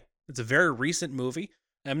say. It's a very recent movie.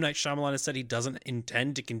 M. Night Shyamalan has said he doesn't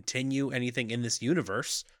intend to continue anything in this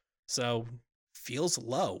universe, so feels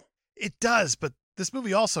low. It does, but this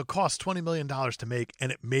movie also cost $20 million to make,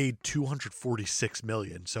 and it made $246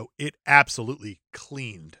 million, so it absolutely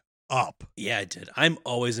cleaned up. Yeah, it did. I'm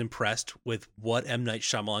always impressed with what M. Night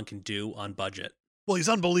Shyamalan can do on budget. Well, he's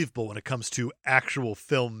unbelievable when it comes to actual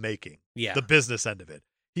filmmaking. Yeah. The business end of it.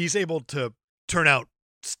 He's able to turn out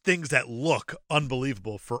things that look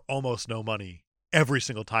unbelievable for almost no money every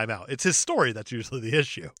single time out. It's his story that's usually the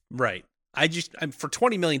issue. Right. I'm for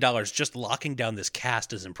 $20 million, just locking down this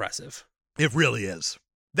cast is impressive. It really is.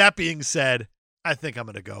 That being said, I think I'm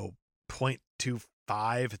going to go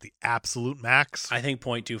 0.25 at the absolute max. I think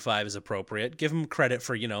 0.25 is appropriate. Give him credit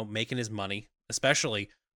for, making his money, especially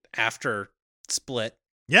after Split.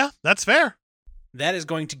 Yeah, that's fair. That is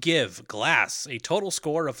going to give Glass a total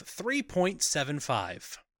score of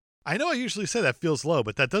 3.75. I know I usually say that feels low,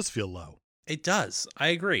 but that does feel low. It does. I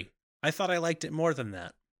agree. I thought I liked it more than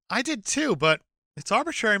that. I did too, but it's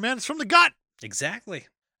arbitrary, man. It's from the gut. Exactly.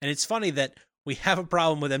 And it's funny that we have a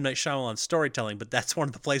problem with M. Night Shyamalan's storytelling, but that's one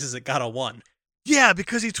of the places it got a 1. Yeah,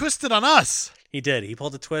 because he twisted on us. He did. He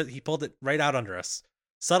pulled it right out under us.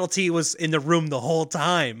 Subtlety was in the room the whole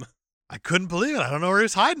time. I couldn't believe it. I don't know where he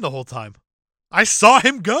was hiding the whole time. I saw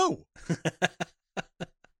him go.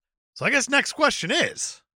 So I guess next question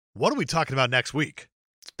is, what are we talking about next week?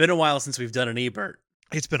 It's been a while since we've done an Ebert.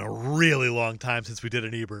 It's been a really long time since we did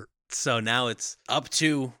an Ebert. So now it's up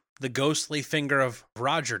to the ghostly finger of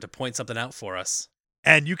Roger to point something out for us.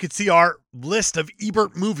 And you can see our list of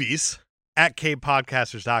Ebert movies at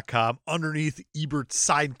CapePodcasters.com underneath Ebert's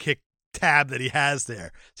sidekick tab that he has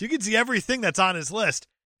there. So you can see everything that's on his list.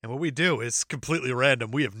 And what we do is completely random.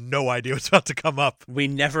 We have no idea what's about to come up. We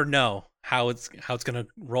never know how it's going to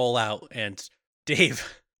roll out. And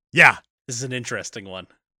Dave, yeah, this is an interesting one.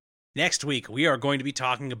 Next week, we are going to be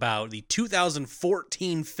talking about the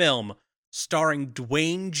 2014 film starring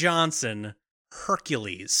Dwayne Johnson,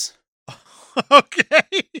 Hercules.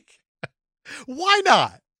 Okay. Why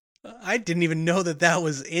not? I didn't even know that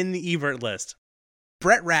was in the Ebert list.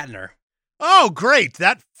 Brett Ratner. Oh, great.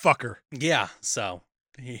 That fucker. Yeah, so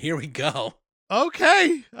here we go.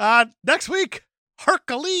 Okay. Next week,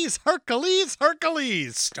 Hercules.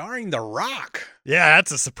 Starring The Rock. Yeah,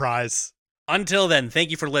 that's a surprise. Until then,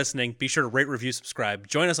 thank you for listening. Be sure to rate, review, subscribe.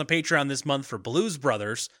 Join us on Patreon this month for Blues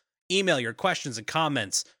Brothers. Email your questions and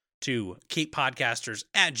comments to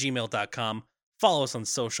capepodcasters@gmail.com. Follow us on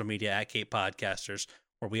social media at Cape Podcasters,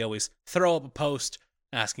 where we always throw up a post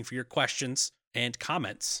asking for your questions and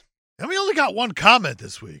comments. And we only got one comment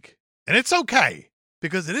this week. And it's okay,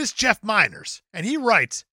 because it is Jeff Miners. And he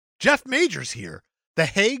writes, Jeff Majors here. The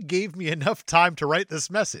Hague gave me enough time to write this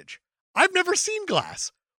message. I've never seen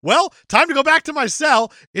Glass. Well, time to go back to my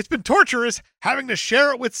cell. It's been torturous having to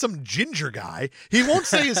share it with some ginger guy. He won't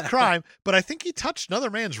say his crime, but I think he touched another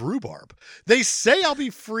man's rhubarb. They say I'll be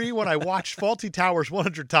free when I watch Fawlty Towers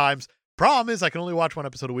 100 times. Problem is, I can only watch one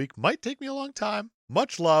episode a week. Might take me a long time.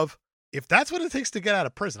 Much love. If that's what it takes to get out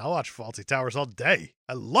of prison, I'll watch Fawlty Towers all day.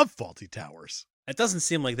 I love Fawlty Towers. It doesn't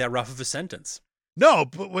seem like that rough of a sentence. No,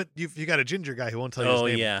 but what you got a ginger guy who won't tell you his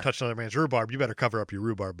name, yeah. Touch another man's rhubarb, you better cover up your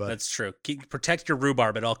rhubarb, bud. That's true. Protect your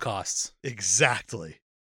rhubarb at all costs. Exactly.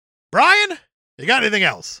 Brian, you got anything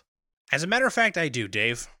else? As a matter of fact, I do,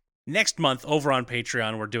 Dave. Next month, over on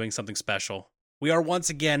Patreon, we're doing something special. We are once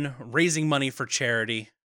again raising money for charity.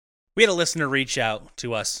 We had a listener reach out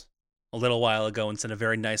to us a little while ago and send a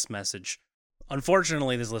very nice message.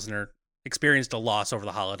 Unfortunately, this listener experienced a loss over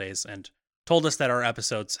the holidays and told us that our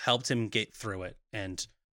episodes helped him get through it. And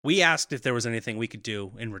we asked if there was anything we could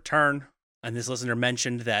do in return. And this listener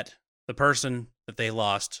mentioned that the person that they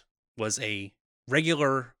lost was a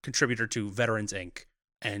regular contributor to Veterans Inc.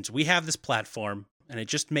 And we have this platform, and it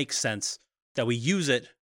just makes sense that we use it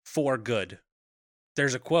for good.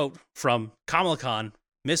 There's a quote from Kamala Khan,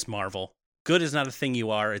 Miss Marvel. Good is not a thing you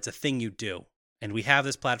are, it's a thing you do. And we have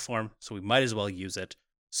this platform, so we might as well use it.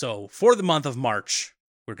 So for the month of March,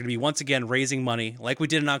 we're going to be once again raising money like we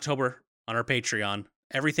did in October on our Patreon.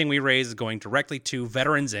 Everything we raise is going directly to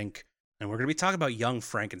Veterans Inc. And we're going to be talking about Young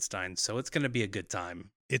Frankenstein, so it's going to be a good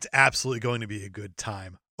time. It's absolutely going to be a good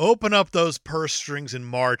time. Open up those purse strings in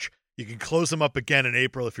March. You can close them up again in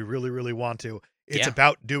April if you really, really want to. It's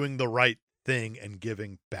about doing the right thing and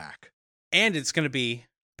giving back. And it's going to be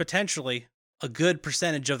potentially a good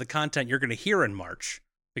percentage of the content you're going to hear in March.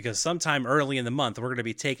 Because sometime early in the month, we're going to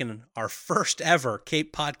be taking our first ever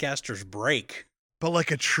Cape Podcasters break. But like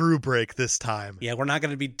a true break this time. Yeah, we're not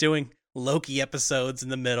going to be doing Loki episodes in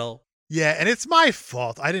the middle. Yeah, and it's my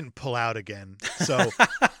fault. I didn't pull out again. So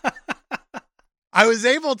I was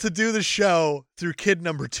able to do the show through kid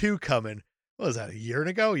number 2 coming. What was that, a year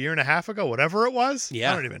and a half ago? Whatever it was?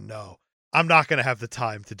 Yeah. I don't even know. I'm not going to have the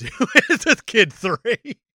time to do it with kid 3.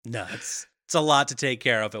 No, it's a lot to take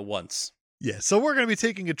care of at once. Yeah, so we're going to be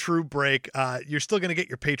taking a true break. You're still going to get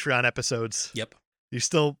your Patreon episodes. Yep. You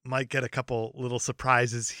still might get a couple little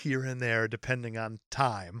surprises here and there depending on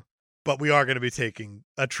time. But we are going to be taking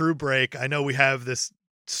a true break. I know we have this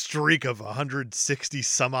streak of 160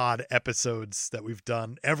 some odd episodes that we've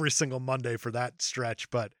done every single Monday for that stretch,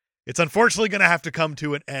 but it's unfortunately going to have to come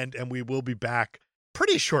to an end, and we will be back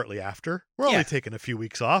pretty shortly after. We're only taking a few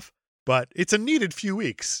weeks off, but it's a needed few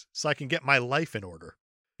weeks so I can get my life in order.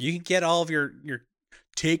 You can get all of your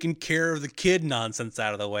taking care of the kid nonsense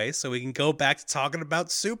out of the way so we can go back to talking about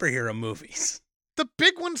superhero movies. The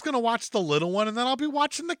big one's going to watch the little one, and then I'll be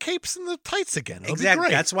watching the capes and the tights again. It'll exactly. be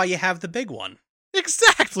great. That's why you have the big one.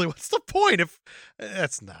 Exactly. What's the point? If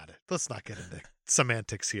that's not it. Let's not get into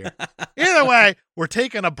semantics here. Either way, we're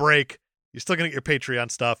taking a break. You're still going to get your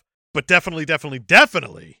Patreon stuff, but definitely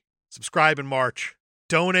subscribe in March.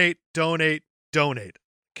 Donate.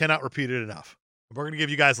 Cannot repeat it enough. We're going to give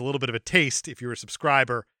you guys a little bit of a taste if you're a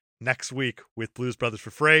subscriber next week with Blues Brothers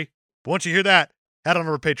for free. But once you hear that, head on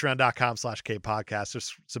over to patreon.com/kpodcast.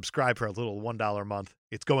 Just subscribe for a little $1 a month.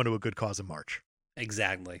 It's going to a good cause in March.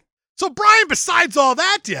 Exactly. So, Brian, besides all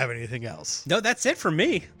that, do you have anything else? No, that's it for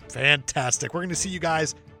me. Fantastic. We're going to see you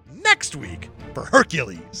guys next week for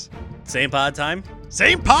Hercules. Same pod time.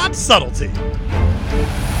 Same pod subtlety.